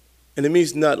 And it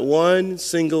means not one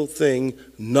single thing,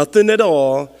 nothing at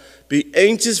all. Be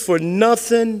anxious for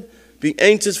nothing, Be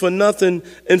anxious for nothing.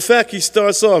 In fact, he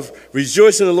starts off,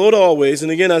 rejoice in the Lord always.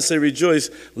 And again, I say rejoice.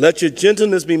 Let your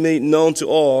gentleness be made known to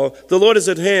all. The Lord is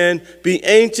at hand. Be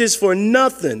anxious for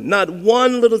nothing, not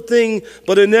one little thing,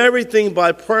 but in everything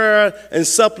by prayer and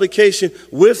supplication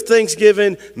with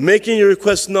thanksgiving, making your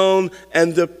requests known.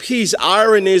 And the peace,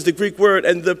 irony is the Greek word,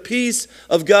 and the peace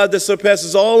of God that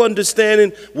surpasses all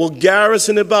understanding will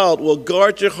garrison about, will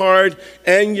guard your heart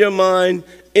and your mind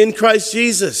in Christ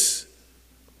Jesus.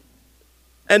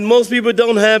 And most people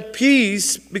don't have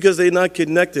peace because they're not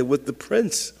connected with the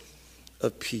Prince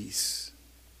of Peace.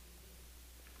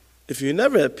 If you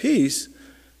never have peace,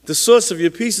 the source of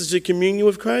your peace is your communion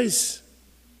with Christ.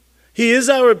 He is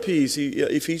our peace.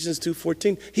 Ephesians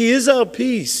 2:14. He is our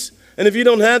peace. And if you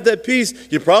don't have that peace,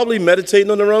 you're probably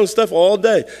meditating on the wrong stuff all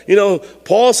day. You know,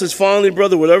 Paul says, finally,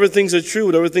 brother, whatever things are true,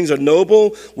 whatever things are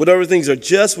noble, whatever things are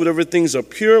just, whatever things are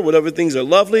pure, whatever things are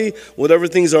lovely, whatever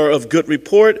things are of good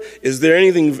report, is there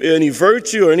any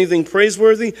virtue or anything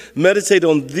praiseworthy? Meditate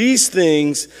on these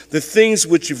things, the things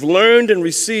which you've learned and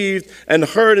received and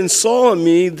heard and saw in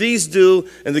me, these do,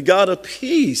 and the God of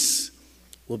peace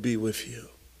will be with you.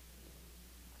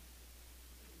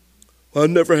 Well, I've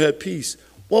never had peace.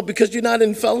 Well, because you're not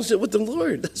in fellowship with the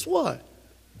Lord. That's why.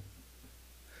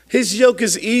 His yoke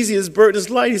is easy, his burden is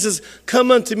light. He says,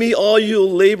 come unto me, all you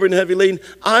who labor and heavy laden.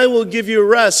 I will give you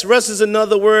rest. Rest is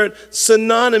another word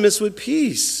synonymous with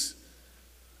peace.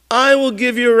 I will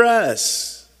give you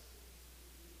rest.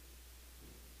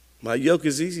 My yoke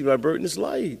is easy, my burden is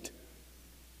light.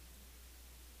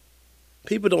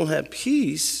 People don't have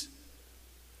peace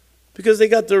because they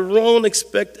got the wrong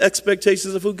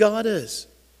expectations of who God is.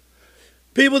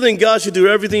 People think God should do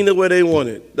everything the way they want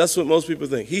it. That's what most people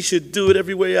think. He should do it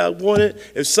every way I want it.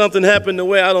 If something happened the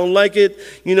way I don't like it,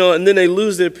 and then they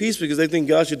lose their peace because they think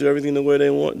God should do everything the way they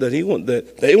want, that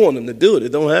they want him to do it. It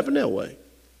don't happen that way.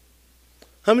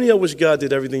 How many of you wish God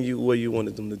did everything the way you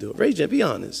wanted them to do it? Raise your hand, be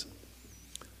honest.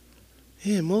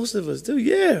 Yeah, most of us do,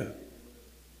 yeah.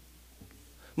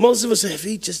 Most of us say, if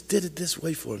he just did it this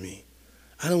way for me,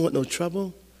 I don't want no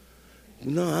trouble.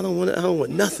 No, I don't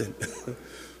want nothing.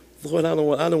 Lord, I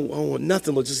don't want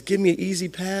nothing. Lord, just give me an easy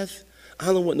path. I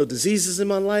don't want no diseases in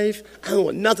my life. I don't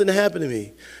want nothing to happen to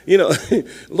me.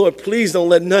 Lord, please don't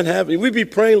let nothing happen to me. We be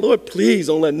praying, Lord, please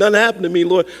don't let nothing happen to me,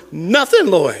 Lord. Nothing,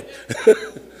 Lord.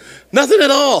 Nothing at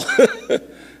all.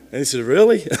 And he said,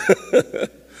 really?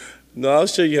 No, I'll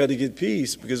show you how to get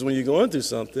peace, because when you're going through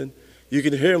something, you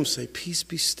can hear him say, peace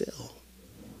be still.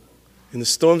 In the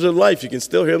storms of life, you can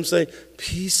still hear him say,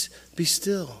 peace be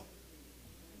still.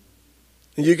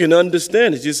 And you can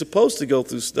understand it. You're supposed to go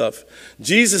through stuff.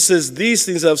 Jesus says, these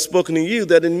things I've spoken to you,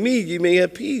 that in me you may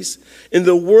have peace. In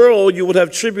the world you would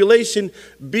have tribulation.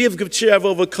 Be of good cheer. I've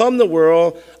overcome the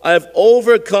world. I have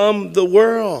overcome the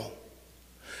world.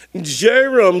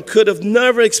 Jehoram could have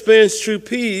never experienced true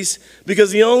peace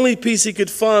because the only peace he could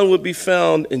find would be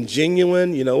found in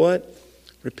genuine,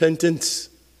 repentance.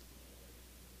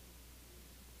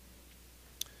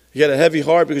 You got a heavy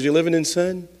heart because you're living in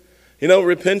sin? You know what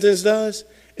repentance does?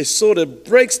 It sort of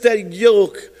breaks that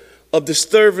yoke of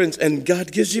disturbance, and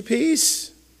God gives you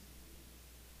peace.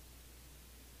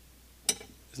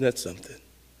 Isn't that something?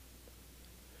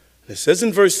 It says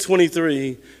in verse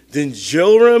 23, then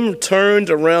Joram turned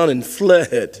around and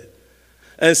fled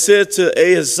and said to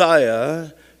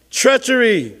Ahaziah,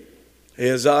 treachery.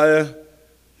 Ahaziah,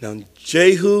 now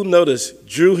Jehu, notice,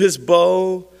 drew his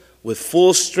bow with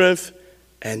full strength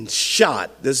and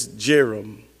shot this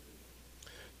Jehoram.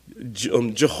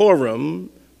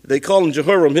 Jehoram, they call him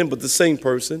Jehoram, but the same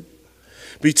person,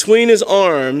 between his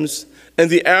arms, and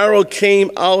the arrow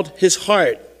came out his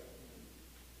heart.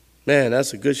 Man,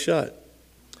 that's a good shot.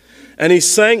 And he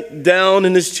sank down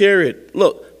in his chariot.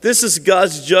 Look, this is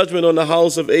God's judgment on the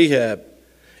house of Ahab.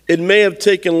 It may have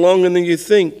taken longer than you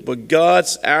think, but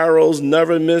God's arrows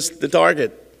never miss the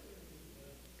target.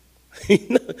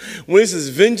 When he says,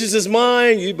 vengeance is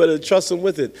mine, you better trust him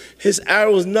with it. His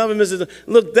arrows never miss it.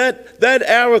 Look, that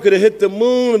arrow could have hit the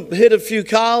moon, hit a few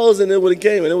cows, and it would have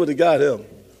came, and it would have got him.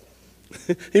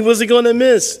 He wasn't going to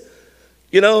miss.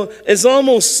 It's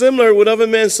almost similar. Whatever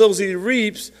man sows, he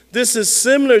reaps. This is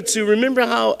similar to, remember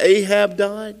how Ahab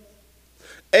died?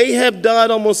 Ahab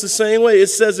died almost the same way. It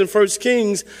says in 1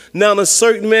 Kings, now a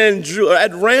certain man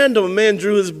at random, a man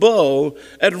drew his bow,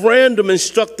 at random, and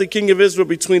struck the king of Israel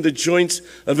between the joints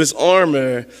of his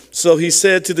armor. So he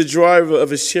said to the driver of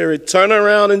his chariot, turn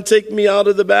around and take me out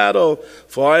of the battle,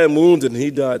 for I am wounded. And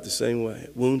he died the same way,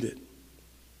 wounded.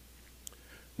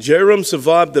 Jehoram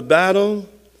survived the battle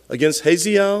against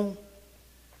Hazael,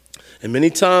 And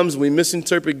many times we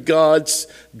misinterpret God's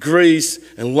grace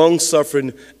and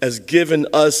long-suffering as giving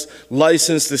us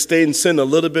license to stay in sin a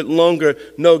little bit longer.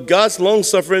 No, God's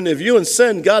long-suffering, if you're in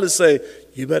sin, God is saying,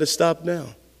 you better stop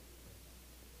now.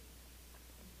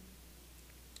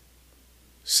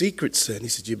 Secret sin, he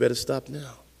said, you better stop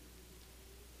now.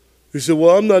 You said,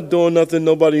 well, I'm not doing nothing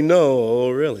nobody know. Oh,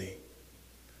 really?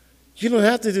 You don't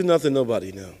have to do nothing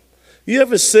nobody know. You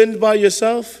ever sinned by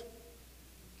yourself?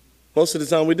 Most of the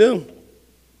time we do.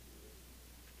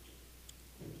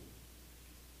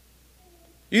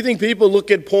 You think people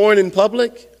look at porn in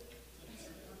public?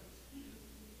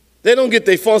 They don't get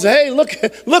their phone and say, hey, look,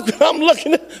 I'm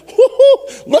looking at,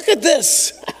 woo-hoo, look at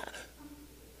this.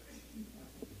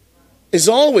 It's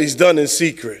always done in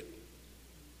secret.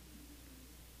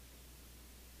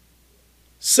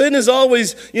 Sin is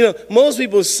always, most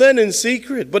people sin in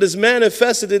secret, but it's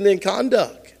manifested in their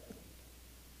conduct.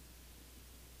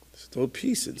 There's no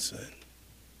peace in sin.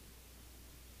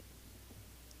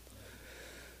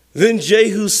 Then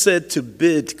Jehu said to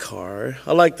Bidkar,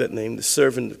 I like that name, the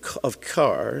servant of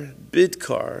Kar,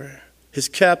 Bidkar, his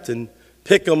captain,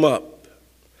 pick him up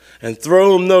and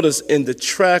throw him, notice, in the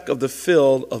track of the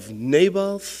field of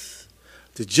Naboth,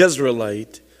 the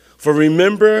Jezreelite. For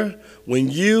remember, when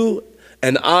you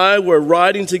and I were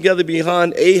riding together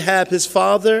behind Ahab his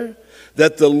father,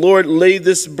 that the Lord laid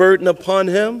this burden upon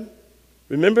him.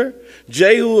 Remember?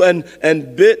 Jehu and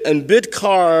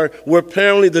Bidkar were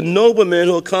apparently the noblemen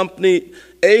who accompanied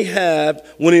Ahab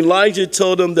when Elijah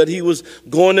told him that he was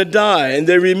going to die. And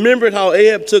they remembered how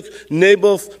Ahab took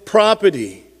Naboth's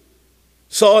property.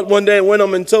 Saw it one day and went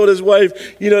home and told his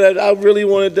wife, that I really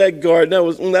wanted that garden.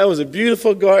 That was a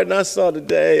beautiful garden I saw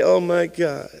today. Oh, my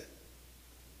God.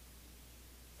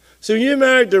 So when you're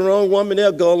married to the wrong woman,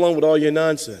 they'll go along with all your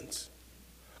nonsense.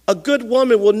 A good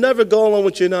woman will never go along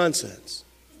with your nonsense.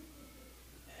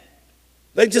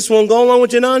 They just won't go along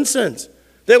with your nonsense.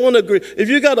 They won't agree. If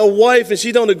you got a wife and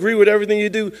she don't agree with everything you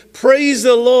do, praise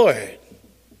the Lord.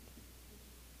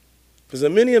 Because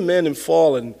many a men have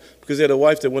fallen because they had a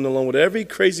wife that went along with every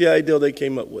crazy idea they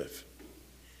came up with.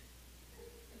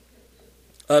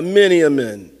 Many a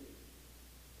men.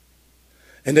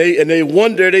 And they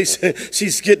wonder, they say,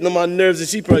 she's getting on my nerves, and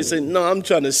she probably said, no, I'm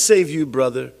trying to save you,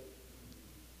 brother.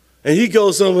 And he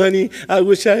goes, oh, honey, I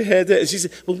wish I had that. And she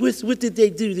said, well, what did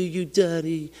they do to you,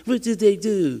 Daddy? What did they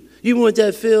do? You want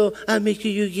that, Phil? I'll make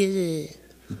sure you get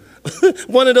it.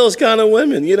 One of those kind of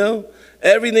women,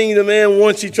 Everything the man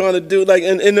wants, she's trying to do, like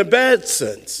in a bad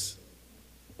sense.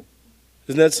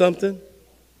 Isn't that something?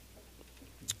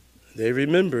 They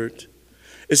remembered.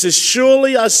 It says,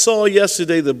 surely I saw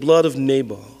yesterday the blood of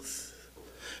Naboth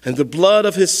and the blood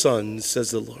of his sons,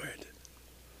 says the Lord.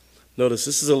 Notice,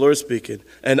 this is the Lord speaking.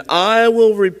 And I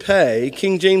will repay,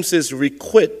 King James says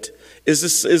requite,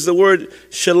 is the word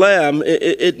shalom.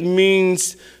 It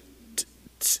means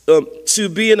to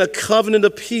be in a covenant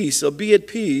of peace, or be at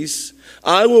peace.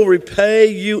 I will repay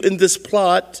you in this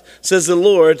plot, says the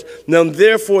Lord. Now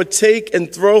therefore take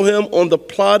and throw him on the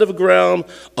plot of ground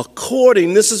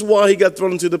according, this is why he got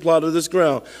thrown into the plot of this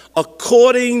ground,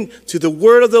 according to the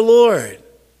word of the Lord.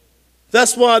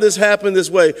 That's why this happened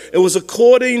this way. It was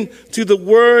according to the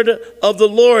word of the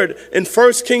Lord. In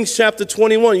 1 Kings chapter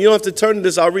 21, you don't have to turn to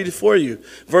this, I'll read it for you.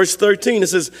 Verse 13, it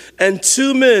says, and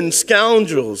 2 men,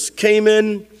 scoundrels, came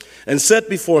in and sat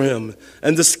before him.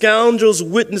 And the scoundrels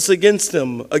witnessed against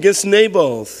him, against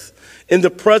Naboth, in the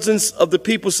presence of the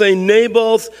people, saying,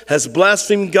 Naboth has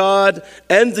blasphemed God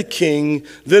and the king.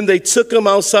 Then they took him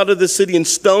outside of the city and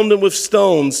stoned him with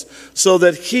stones so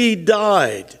that he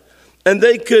died. And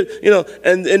they could,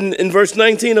 and in verse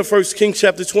 19 of 1 Kings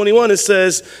chapter 21, it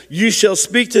says, you shall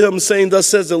speak to him, saying, thus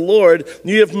says the Lord,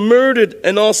 you have murdered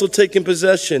and also taken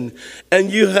possession.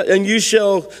 And you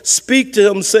shall speak to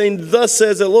him, saying, thus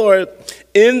says the Lord,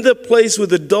 in the place where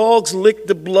the dogs lick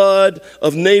the blood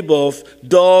of Naboth,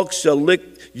 dogs shall lick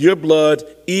your blood,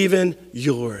 even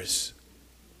yours.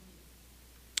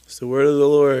 It's the word of the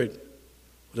Lord.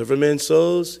 Whatever man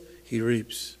sows, he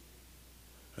reaps.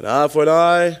 An eye for an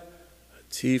eye,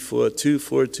 teeth for a tooth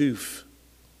for a tooth.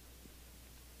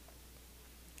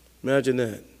 Imagine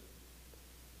that.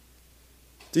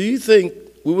 Do you think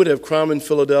we would have crime in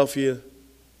Philadelphia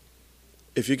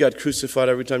if you got crucified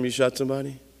every time you shot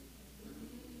somebody?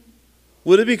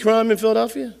 Would it be crime in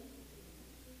Philadelphia?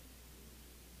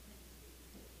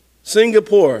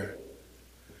 Singapore.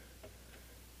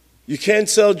 You can't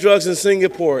sell drugs in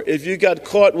Singapore. If you got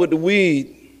caught with the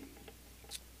weed,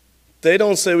 they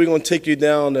don't say we're going to take you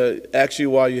down to ask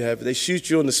you why you have it. They shoot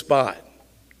you on the spot.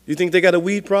 You think they got a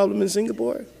weed problem in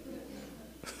Singapore?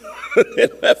 They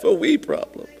don't have a weed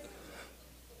problem.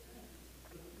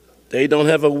 They don't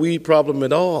have a weed problem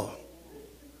at all.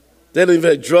 They don't even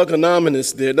have drug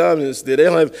anonymous there. They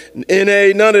don't have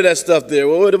NA, none of that stuff there.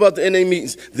 Well, what about the NA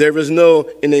meetings? There is no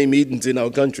NA meetings in our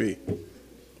country.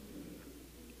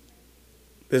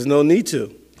 There's no need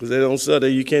to, because they don't sell there.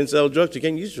 You can't sell drugs. You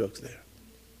can't use drugs there.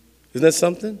 Isn't that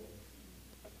something?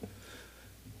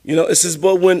 You know, it says,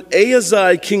 but when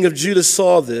Ahaziah, king of Judah,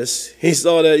 saw this, he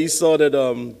saw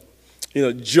that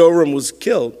Joram was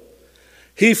killed.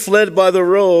 He fled by the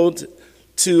road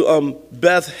to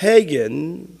Beth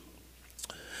Hagen.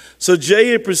 So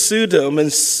Jehu pursued him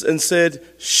and said,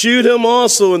 shoot him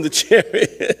also in the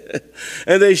chariot.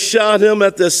 And they shot him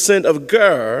at the ascent of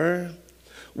Gur,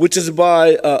 which is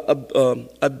by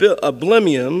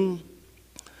Ablemium.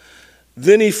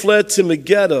 Then he fled to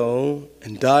Megiddo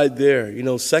and died there. You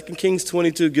know, 2 Kings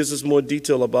 22 gives us more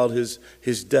detail about his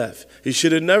death. He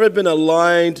should have never been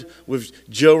aligned with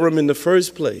Joram in the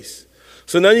first place.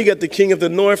 So now you got the king of the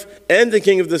north and the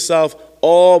king of the south,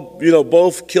 all,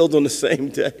 both killed on the same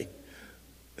day.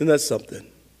 Isn't that something?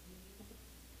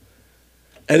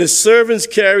 And his servants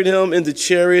carried him in the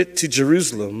chariot to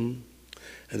Jerusalem,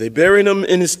 and they buried him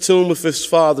in his tomb with his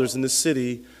fathers in the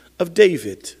city of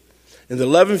David. In the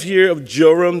 11th year of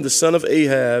Joram, the son of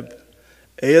Ahab,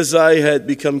 Ahaziah had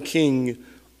become king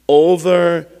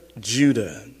over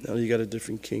Judah. Now you got a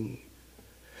different king.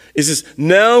 It says,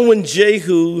 now when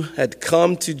Jehu had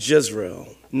come to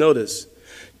Jezreel, notice,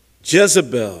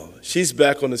 Jezebel, she's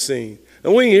back on the scene.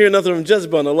 And we ain't hear nothing from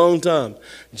Jezebel in a long time.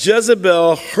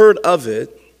 Jezebel heard of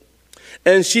it,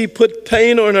 and she put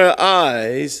paint on her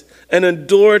eyes and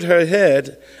adored her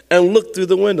head and looked through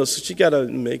the window. So she got her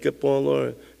makeup on,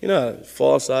 Lord. You know,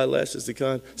 false eyelashes, the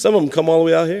kind. Some of them come all the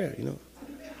way out here,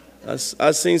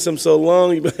 I've seen some so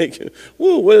long, you're like,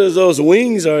 whoa, what are those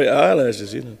wings or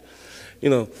eyelashes,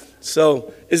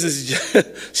 So it's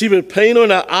just, she put paint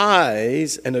on her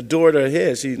eyes and adored her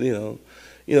head.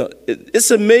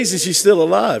 It's amazing she's still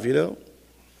alive,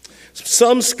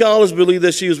 Some scholars believe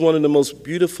that she was one of the most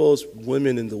beautiful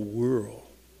women in the world.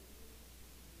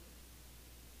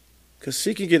 Because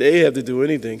she could get Ahab to do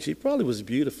anything. She probably was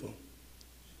beautiful.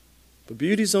 But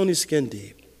beauty's only skin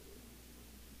deep.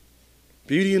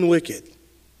 Beauty and wicked.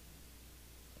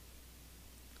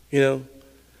 Then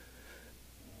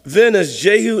as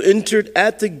Jehu entered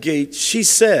at the gate, she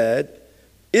said,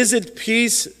 is it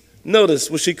peace? Notice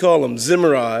what she called him,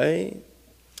 Zimri.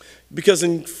 Because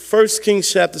in 1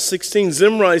 Kings chapter 16,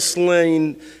 Zimri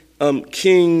slain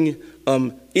King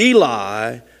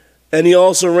Eli, and he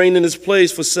also reigned in his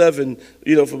place for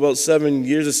about 7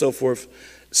 years or so forth.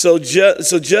 So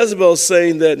Jezebel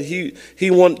saying that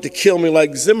he wanted to kill me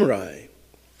like Zimri.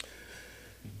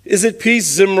 Is it peace,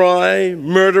 Zimri,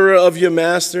 murderer of your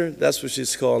master? That's what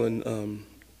she's calling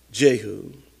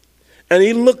Jehu. And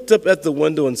he looked up at the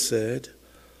window and said,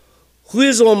 who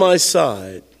is on my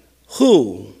side?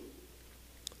 Who?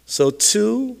 So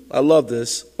 2, I love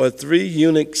this, or 3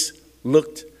 eunuchs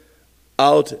looked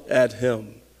out at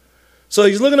him. So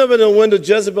he's looking up at the window,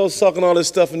 Jezebel's talking all this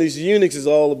stuff, and these eunuchs is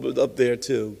all up there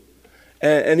too.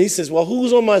 And he says, well,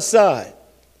 who's on my side?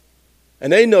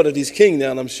 And they know that he's king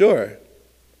now, and I'm sure.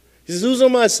 He says, who's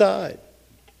on my side?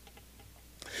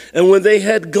 And when they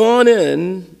had gone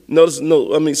in,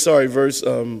 verse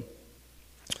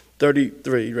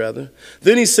 33 rather.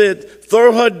 Then he said,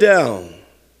 throw her down.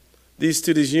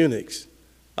 These eunuchs.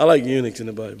 I like eunuchs in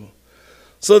the Bible.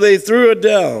 So they threw her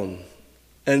down,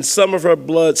 and some of her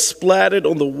blood splattered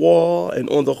on the wall and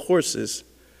on the horses,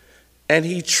 and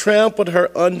he trampled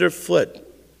her underfoot.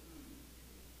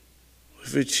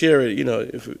 With his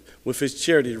chariot, with his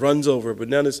chariot, he runs over. But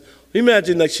now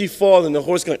imagine like she falls and the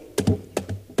horse going.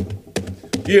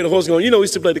 You hear the horse going. We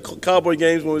used to play the cowboy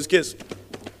games when we was kids.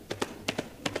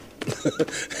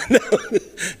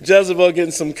 Jezebel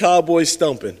getting some cowboy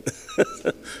stumping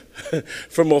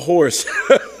from a horse.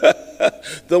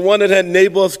 The one that had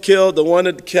Naboth killed, the one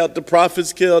that kept the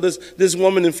prophets killed. This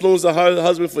woman influenced her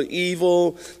husband for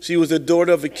evil. She was the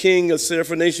daughter of a king, a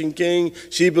Syrophoenician king.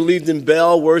 She believed in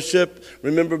Baal worship.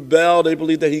 Remember Baal? They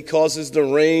believed that he causes the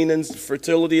rain and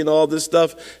fertility and all this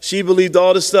stuff. She believed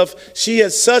all this stuff. She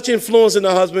had such influence in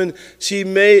her husband, she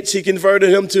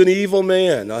converted him to an evil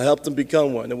man. I helped him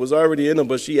become one. It was already in him,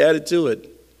 but she added to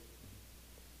it.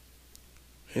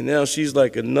 And now she's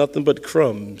like a nothing but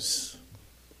crumbs.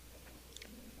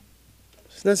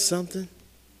 Isn't that something?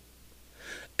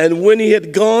 And when he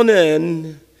had gone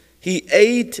in, he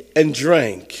ate and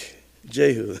drank.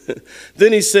 Jehu.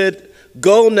 Then he said,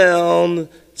 go now,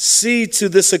 see to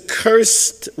this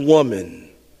accursed woman,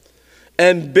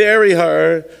 and bury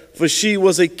her, for she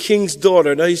was a king's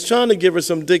daughter. Now he's trying to give her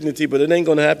some dignity, but it ain't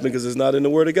going to happen because it's not in the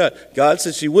word of God. God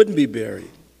said she wouldn't be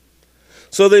buried.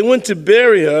 So they went to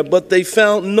bury her, but they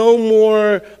found no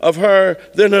more of her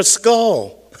than her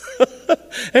skull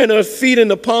and her feet and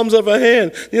the palms of her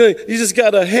hand. You just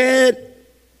got a head.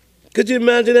 Could you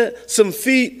imagine that? Some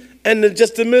feet and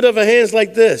just the middle of her hands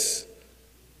like this.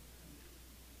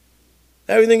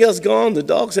 Everything else gone. The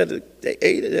dogs they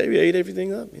ate it. They ate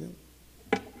everything up,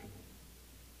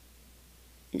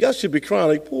 Y'all should be crying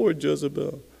like, poor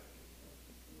Jezebel.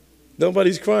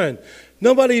 Nobody's crying.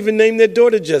 Nobody even named their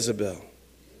daughter Jezebel.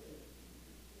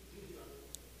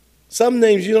 Some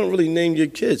names you don't really name your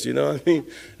kids, I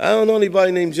don't know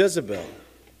anybody named Jezebel.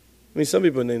 Some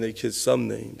people name their kids some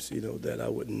names, that I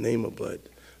wouldn't name them, but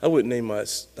I wouldn't name my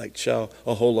child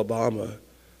Aholabama,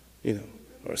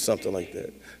 or something like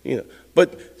that,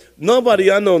 But nobody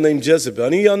I know named Jezebel.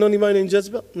 Any of y'all know anybody named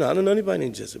Jezebel? No, I don't know anybody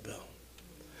named Jezebel.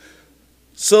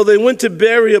 So they went to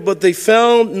bury her, but they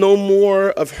found no more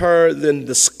of her than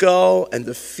the skull and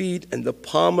the feet and the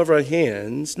palm of her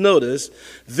hands. Notice,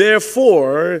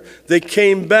 therefore, they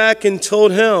came back and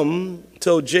told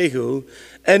Jehu,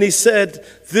 and he said,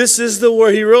 this is the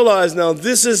word. He realized now,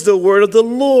 this is the word of the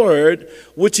Lord,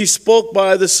 which he spoke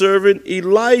by the servant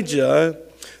Elijah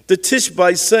the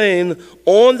Tishbite, saying,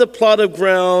 on the plot of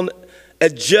ground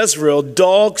at Jezreel,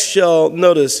 dogs shall,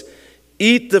 notice,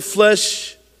 eat the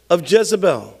flesh of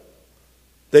Jezebel.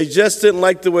 They just didn't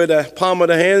like the way the palm of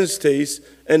the hands taste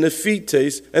and the feet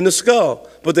taste and the skull,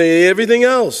 but they ate everything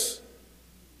else.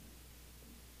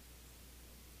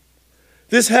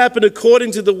 This happened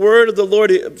according to the word of the Lord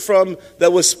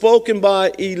that was spoken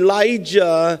by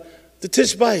Elijah the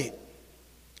Tishbite.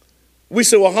 We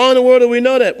say, well, how in the world do we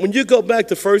know that? When you go back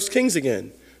to 1 Kings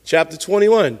again, chapter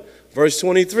 21, verse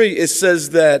 23, it says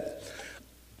that,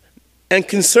 and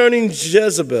concerning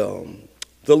Jezebel,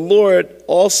 the Lord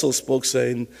also spoke,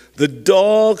 saying, the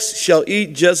dogs shall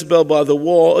eat Jezebel by the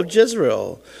wall of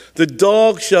Jezreel. The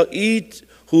dogs shall eat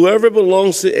whoever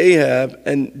belongs to Ahab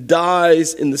and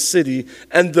dies in the city,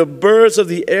 and the birds of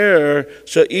the air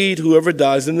shall eat whoever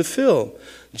dies in the field.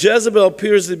 Jezebel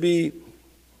appears to be,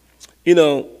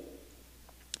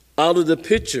 out of the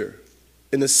picture,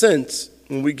 in a sense,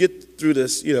 when we get through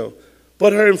this,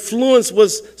 but her influence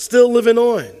was still living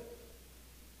on.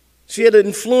 She had an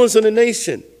influence on the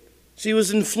nation. She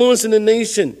was influencing the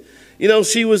nation.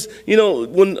 She was,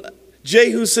 when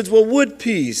Jehu said, well, would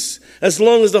peace, as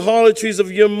long as the harlotries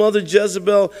of your mother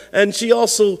Jezebel, and she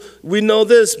also, we know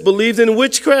this, believed in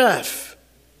witchcraft.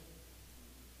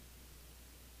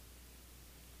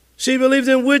 She believed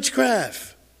in witchcraft.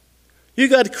 You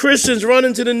got Christians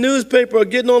running to the newspaper or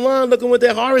getting online looking what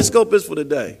their horoscope is for the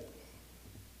day.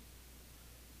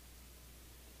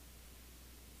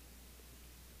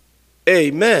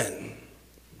 Amen.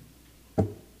 And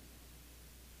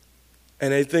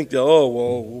they think that, oh,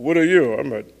 well, what are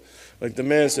you? Like the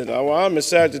man said, oh, well, I'm a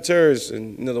Sagittarius.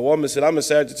 And the woman said, I'm a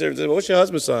Sagittarius. Said, well, what's your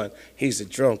husband's sign? He's a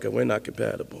drunk and we're not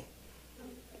compatible.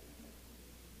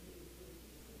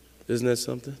 Isn't that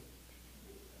something?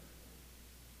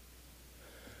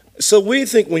 So we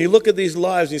think when you look at these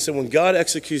lives and you say, when God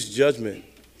executes judgment,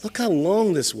 look how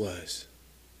long this was.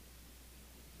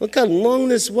 Look how long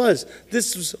this was.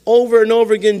 This was over and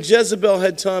over again. Jezebel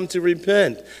had time to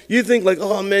repent. You think like,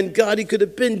 oh man, God, he could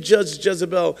have been judged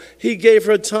Jezebel. He gave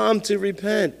her time to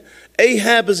repent.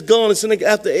 Ahab is gone. And so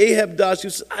after Ahab died,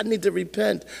 she said, I need to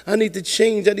repent. I need to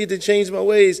change. I need to change my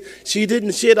ways. She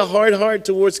didn't. She had a hard heart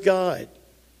towards God.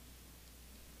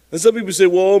 And some people say,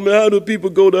 well, man, how do people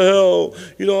go to hell?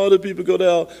 How do people go to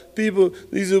hell?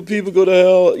 These people go to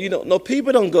hell. No,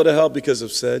 people don't go to hell because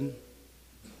of sin.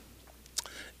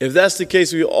 If that's the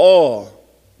case, we all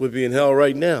would be in hell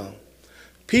right now.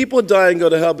 People die and go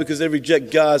to hell because they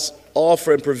reject God's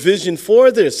offer and provision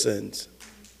for their sins.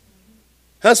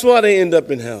 That's why they end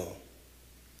up in hell.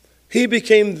 He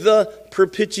became the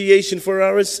propitiation for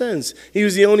our sins. He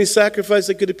was the only sacrifice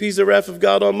that could appease the wrath of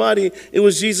God Almighty. It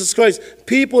was Jesus Christ.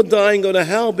 People die and go to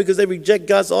hell because they reject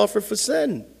God's offer for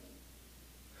sin.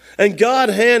 And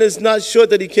God's hand is not short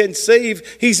that he can't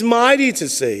save. He's mighty to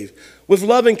save. With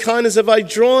love and kindness have I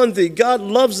drawn thee. God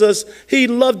loves us. He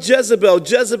loved Jezebel.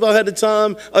 Jezebel had a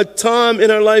time in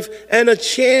her life and a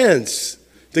chance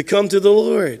to come to the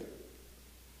Lord.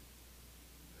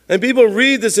 And people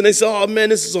read this and they say, oh man,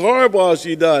 this is horrible how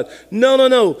she died.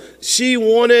 No. She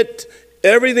wanted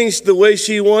everything the way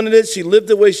she wanted it. She lived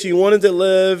the way she wanted to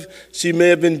live. She may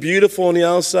have been beautiful on the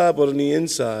outside, but on the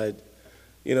inside,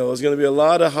 there's going to be a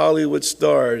lot of Hollywood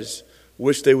stars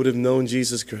wish they would have known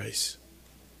Jesus Christ.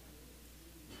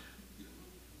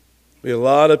 We have a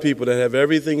lot of people that have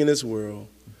everything in this world,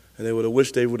 and they would have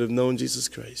wished they would have known Jesus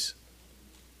Christ.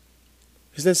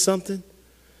 Isn't that something?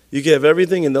 You can have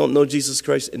everything and don't know Jesus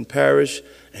Christ and perish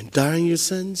and die in your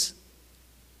sins?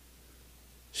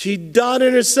 She died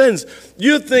in her sins.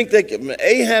 You think that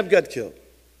Ahab got killed.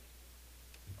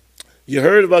 You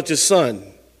heard about your son.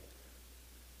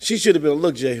 She should have been,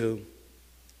 look, Jehu,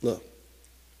 look,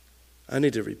 I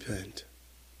need to repent.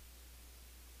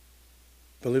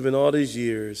 Been living all these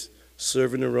years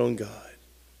serving their own God.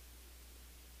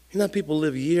 You know how people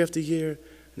live year after year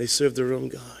and they serve their own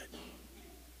God?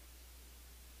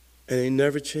 And they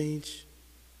never change?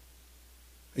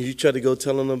 And you try to go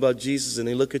tell them about Jesus and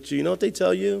they look at you. You know what they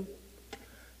tell you?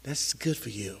 That's good for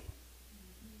you.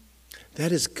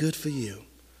 That is good for you.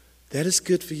 That is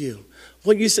good for you.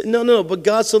 When you say, no, but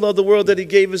God so loved the world that he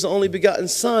gave his only begotten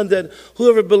son, that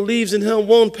whoever believes in him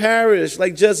won't perish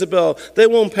like Jezebel. They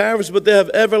won't perish, but they have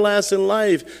everlasting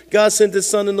life. God sent his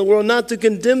son in the world not to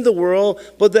condemn the world,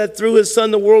 but that through his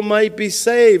son the world might be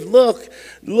saved. Look,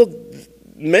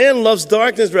 man loves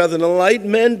darkness rather than light.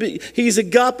 He's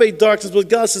agape darkness, but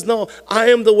God says, no, I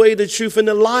am the way, the truth, and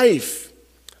the life.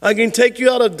 I can take you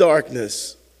out of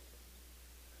darkness.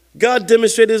 God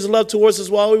demonstrated his love towards us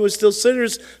while we were still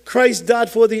sinners. Christ died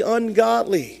for the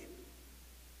ungodly.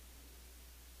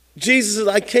 Jesus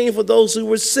said, I came for those who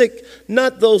were sick,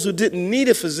 not those who didn't need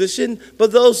a physician,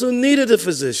 but those who needed a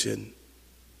physician.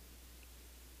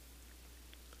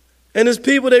 And as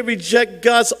people, they reject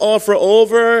God's offer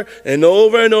over and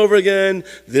over and over again.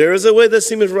 There is a way that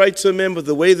seems right to a man, but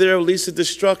the way there leads to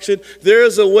destruction. There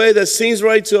is a way that seems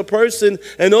right to a person,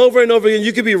 and over again,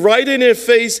 you can be right in their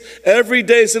face every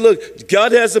day and say, look,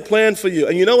 God has a plan for you.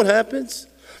 And you know what happens?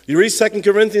 You read 2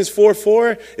 Corinthians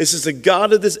 4:4. It says the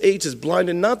God of this age is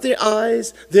blinded, not their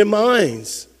eyes, their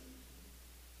minds.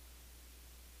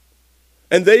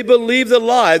 And they believe the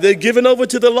lie. They're given over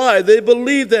to the lie. They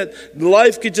believe that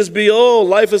life could just be,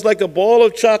 life is like a ball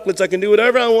of chocolates. I can do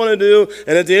whatever I want to do.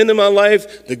 And at the end of my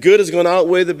life, the good is going to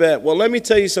outweigh the bad. Well, let me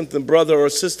tell you something, brother or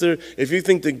sister. If you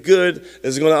think the good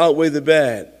is going to outweigh the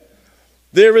bad,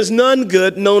 there is none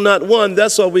good, no, not one.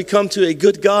 That's why we come to a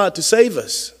good God to save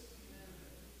us.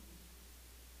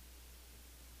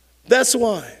 That's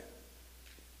why.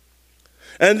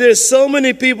 And there's so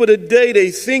many people today,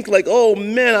 they think like, oh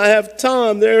man, I have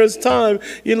time. There is time.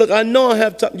 You look, I know I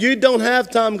have time. You don't have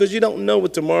time because you don't know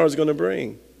what tomorrow is going to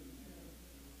bring.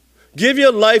 Give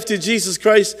your life to Jesus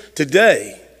Christ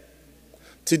today.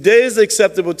 Today is the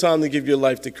acceptable time to give your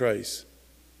life to Christ.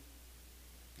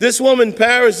 This woman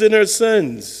perished in her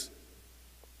sins.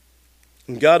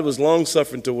 And God was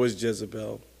long-suffering towards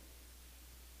Jezebel.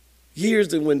 Years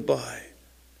that went by.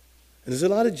 And there's a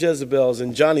lot of Jezebels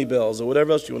and Johnny Bells or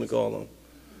whatever else you want to call them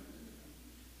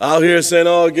out here saying,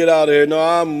 oh, get out of here. No,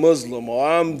 I'm Muslim, or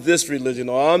I'm this religion,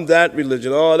 or I'm that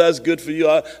religion. Oh, that's good for you.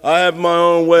 I have my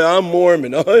own way. I'm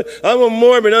Mormon. I'm a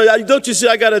Mormon. Don't you see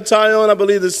I got a tie on? I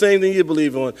believe the same thing you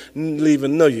believe on.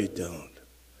 No, you don't.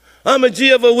 I'm a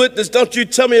Jehovah's Witness. Don't you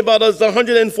tell me about us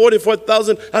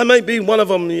 144,000. I might be one of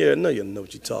them here. No, you know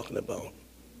what you're talking about.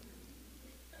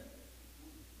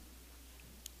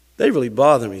 They really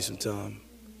bother me sometimes.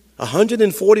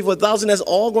 144,000, that's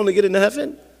all going to get into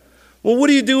heaven? Well, what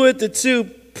do you do with the two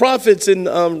prophets in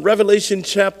Revelation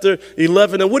chapter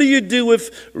 11? And what do you do with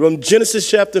Genesis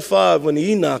chapter 5 when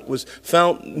Enoch was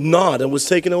found not and was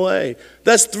taken away?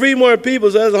 That's 3 more people.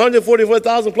 So that's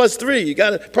 144,000 plus 3. You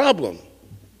got a problem.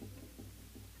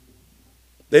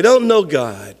 They don't know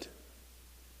God.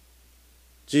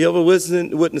 Jehovah's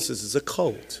Witnesses is a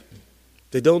cult.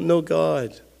 They don't know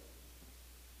God.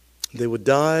 They would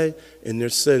die in their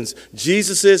sins.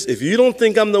 Jesus says, if you don't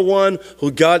think I'm the one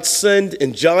who God sent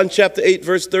in John chapter 8,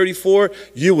 verse 34,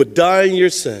 you would die in your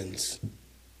sins.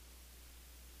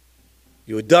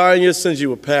 You would die in your sins. You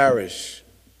would perish.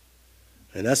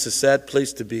 And that's a sad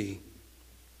place to be.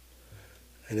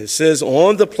 And it says,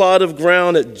 on the plot of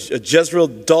ground at Jezreel,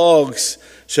 dogs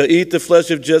shall eat the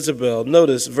flesh of Jezebel.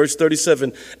 Notice verse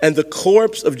 37. And the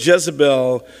corpse of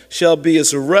Jezebel shall be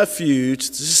as refuge.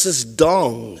 This is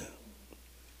dung.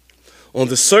 On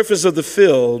the surface of the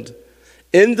field,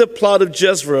 in the plot of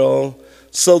Jezreel,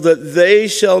 so that they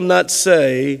shall not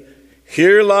say,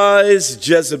 here lies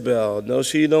Jezebel. No,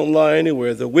 she don't lie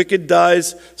anywhere. The wicked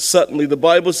dies suddenly. The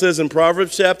Bible says in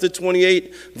Proverbs chapter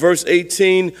 28, verse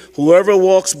 18, whoever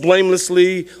walks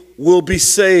blamelessly will be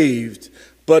saved,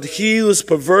 but he who is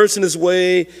perverse in his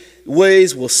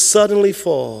ways will suddenly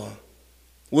fall.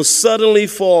 Will suddenly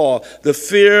fall. The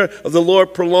fear of the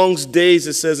Lord prolongs days,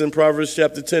 it says in Proverbs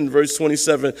chapter 10, verse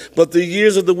 27. But the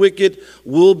years of the wicked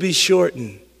will be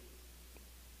shortened.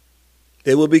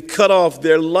 They will be cut off.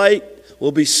 Their light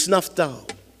will be snuffed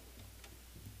out.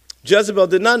 Jezebel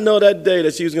did not know that day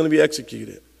that she was going to be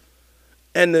executed.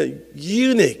 And the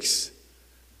eunuchs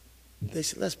They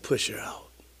said, let's push her out.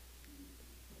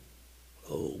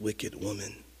 Oh, wicked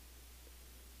woman.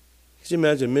 Could you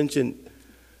imagine mentioned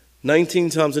 19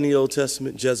 times in the Old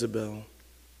Testament, Jezebel.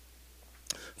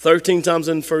 13 times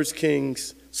in 1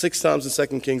 Kings, 6 times in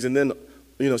 2 Kings, and then,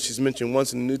 she's mentioned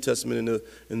once in the New Testament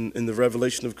in the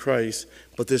revelation of Christ,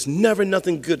 but there's never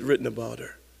nothing good written about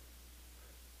her.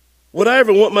 Would I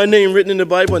ever want my name written in the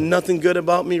Bible and nothing good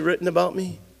about me written about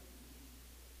me?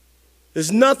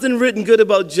 There's nothing written good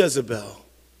about Jezebel.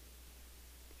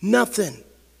 Nothing.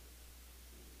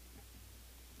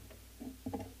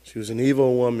 She was an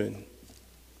evil woman.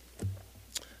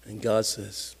 And God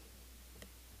says,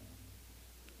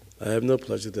 I have no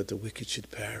pleasure that the wicked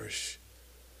should perish,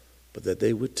 but that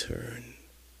they would turn.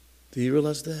 Do you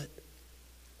realize that?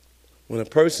 When a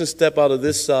person step out of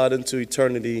this side into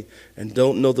eternity and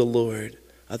don't know the Lord,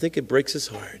 I think it breaks his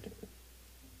heart.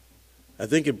 I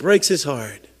think it breaks his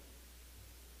heart.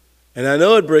 And I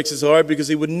know it breaks his heart because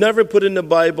he would never put in the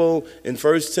Bible in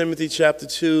 1 Timothy chapter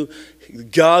 2,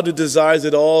 God who desires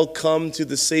that all come to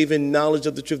the saving knowledge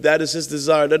of the truth. That is his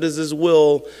desire. That is his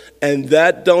will. And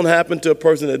that don't happen to a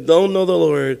person that don't know the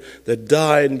Lord, that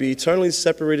die and be eternally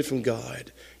separated from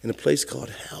God in a place called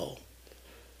hell.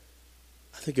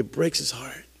 I think it breaks his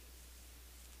heart.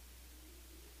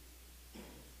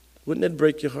 Wouldn't that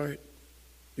break your heart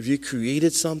if you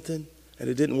created something and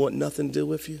it didn't want nothing to do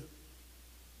with you?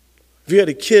 If you had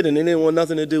a kid and they didn't want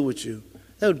nothing to do with you,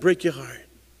 that would break your heart.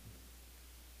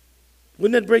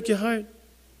 Wouldn't that break your heart?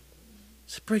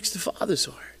 It breaks the Father's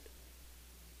heart.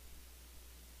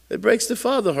 It breaks the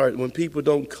Father's heart when people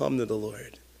don't come to the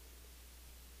Lord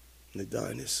and they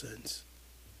die in his sins.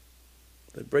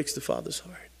 That breaks the Father's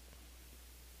heart.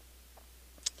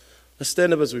 Let's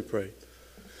stand up as we pray.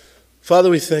 Father,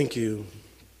 we thank you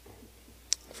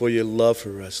for your love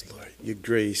for us, Lord, your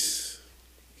grace,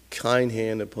 kind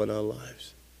hand upon our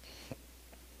lives.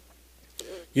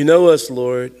 You know us,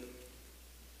 Lord.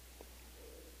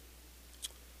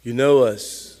 You know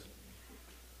us.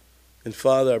 And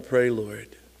Father, I pray, Lord,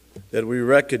 that we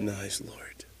recognize,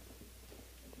 Lord,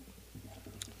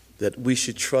 that we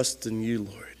should trust in you,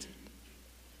 Lord,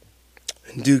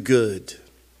 and do good.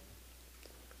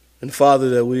 And Father,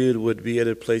 that we would be at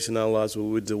a place in our lives where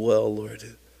we would dwell, Lord,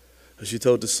 as you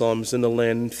told the psalmist, in the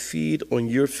land, and feed on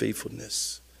your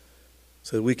faithfulness,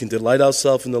 so that we can delight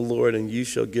ourselves in the Lord, and you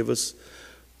shall give us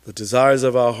the desires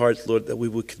of our hearts, Lord, that we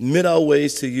would commit our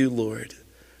ways to you, Lord,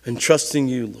 and trust in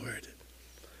you, Lord.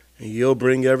 And you'll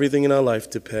bring everything in our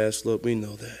life to pass, Lord, we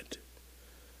know that.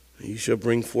 And you shall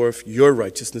bring forth your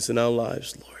righteousness in our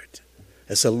lives, Lord,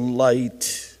 as a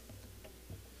light,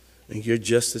 and your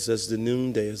justice as the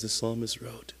noonday, as the psalmist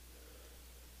wrote.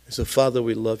 And so, Father,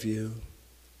 we love you.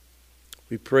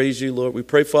 We praise you, Lord. We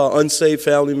pray for our unsaved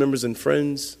family members and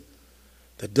friends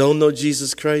that don't know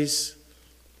Jesus Christ.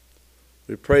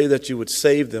 We pray that you would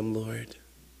save them, Lord.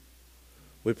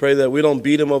 We pray that we don't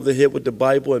beat them over the head with the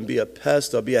Bible and be a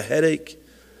pest or be a headache,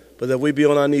 but that we be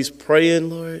on our knees praying,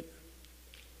 Lord,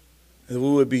 and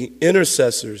we would be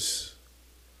intercessors,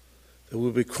 that we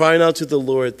would be crying out to the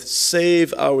Lord to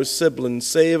save our siblings,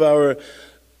 save our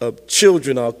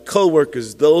children, our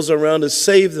co-workers, those around us,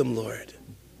 save them, Lord.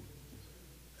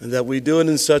 And that we do it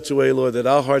in such a way, Lord, that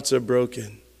our hearts are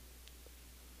broken.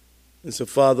 And so,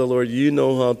 Father, Lord, you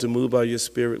know how to move by your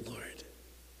Spirit, Lord.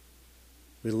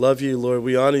 We love you, Lord.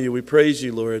 We honor you. We praise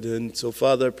you, Lord. And so,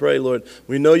 Father, I pray, Lord,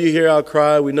 we know you hear our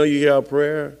cry. We know you hear our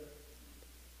prayer.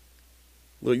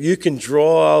 Lord, you can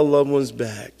draw our loved ones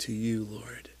back to you,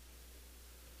 Lord.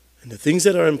 And the things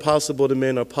that are impossible to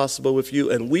men are possible with you.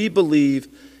 And we believe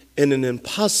in an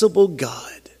impossible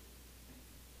God.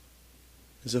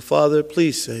 And so, Father,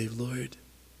 please save, Lord.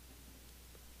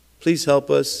 Please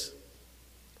help us.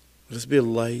 Let us be a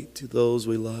light to those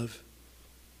we love.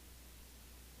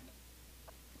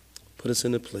 Put us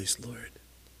in a place, Lord,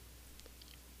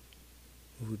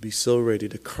 we would be so ready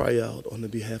to cry out on the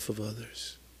behalf of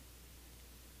others.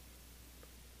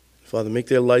 Father, make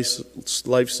their life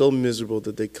so miserable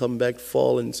that they come back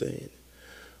falling saying,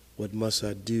 what must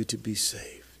I do to be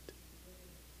saved?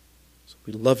 So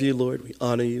we love you, Lord. We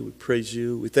honor you. We praise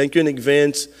you. We thank you in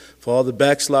advance for all the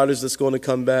backsliders that's going to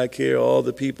come back here, all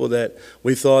the people that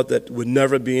we thought that would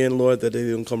never be in, Lord, that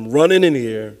they don't come running in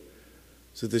here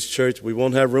to this church. We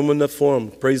won't have room enough for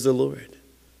them. Praise the Lord.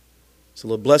 So,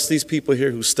 Lord, bless these people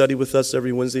here who study with us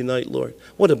every Wednesday night, Lord.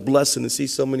 What a blessing to see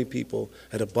so many people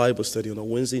at a Bible study on a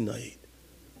Wednesday night.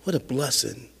 What a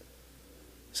blessing.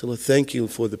 So, Lord, thank you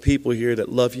for the people here that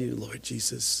love you, Lord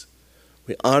Jesus.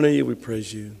 We honor you. We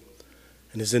praise you.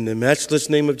 And it's in the matchless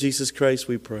name of Jesus Christ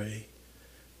we pray.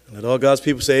 And let all God's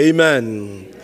people say amen.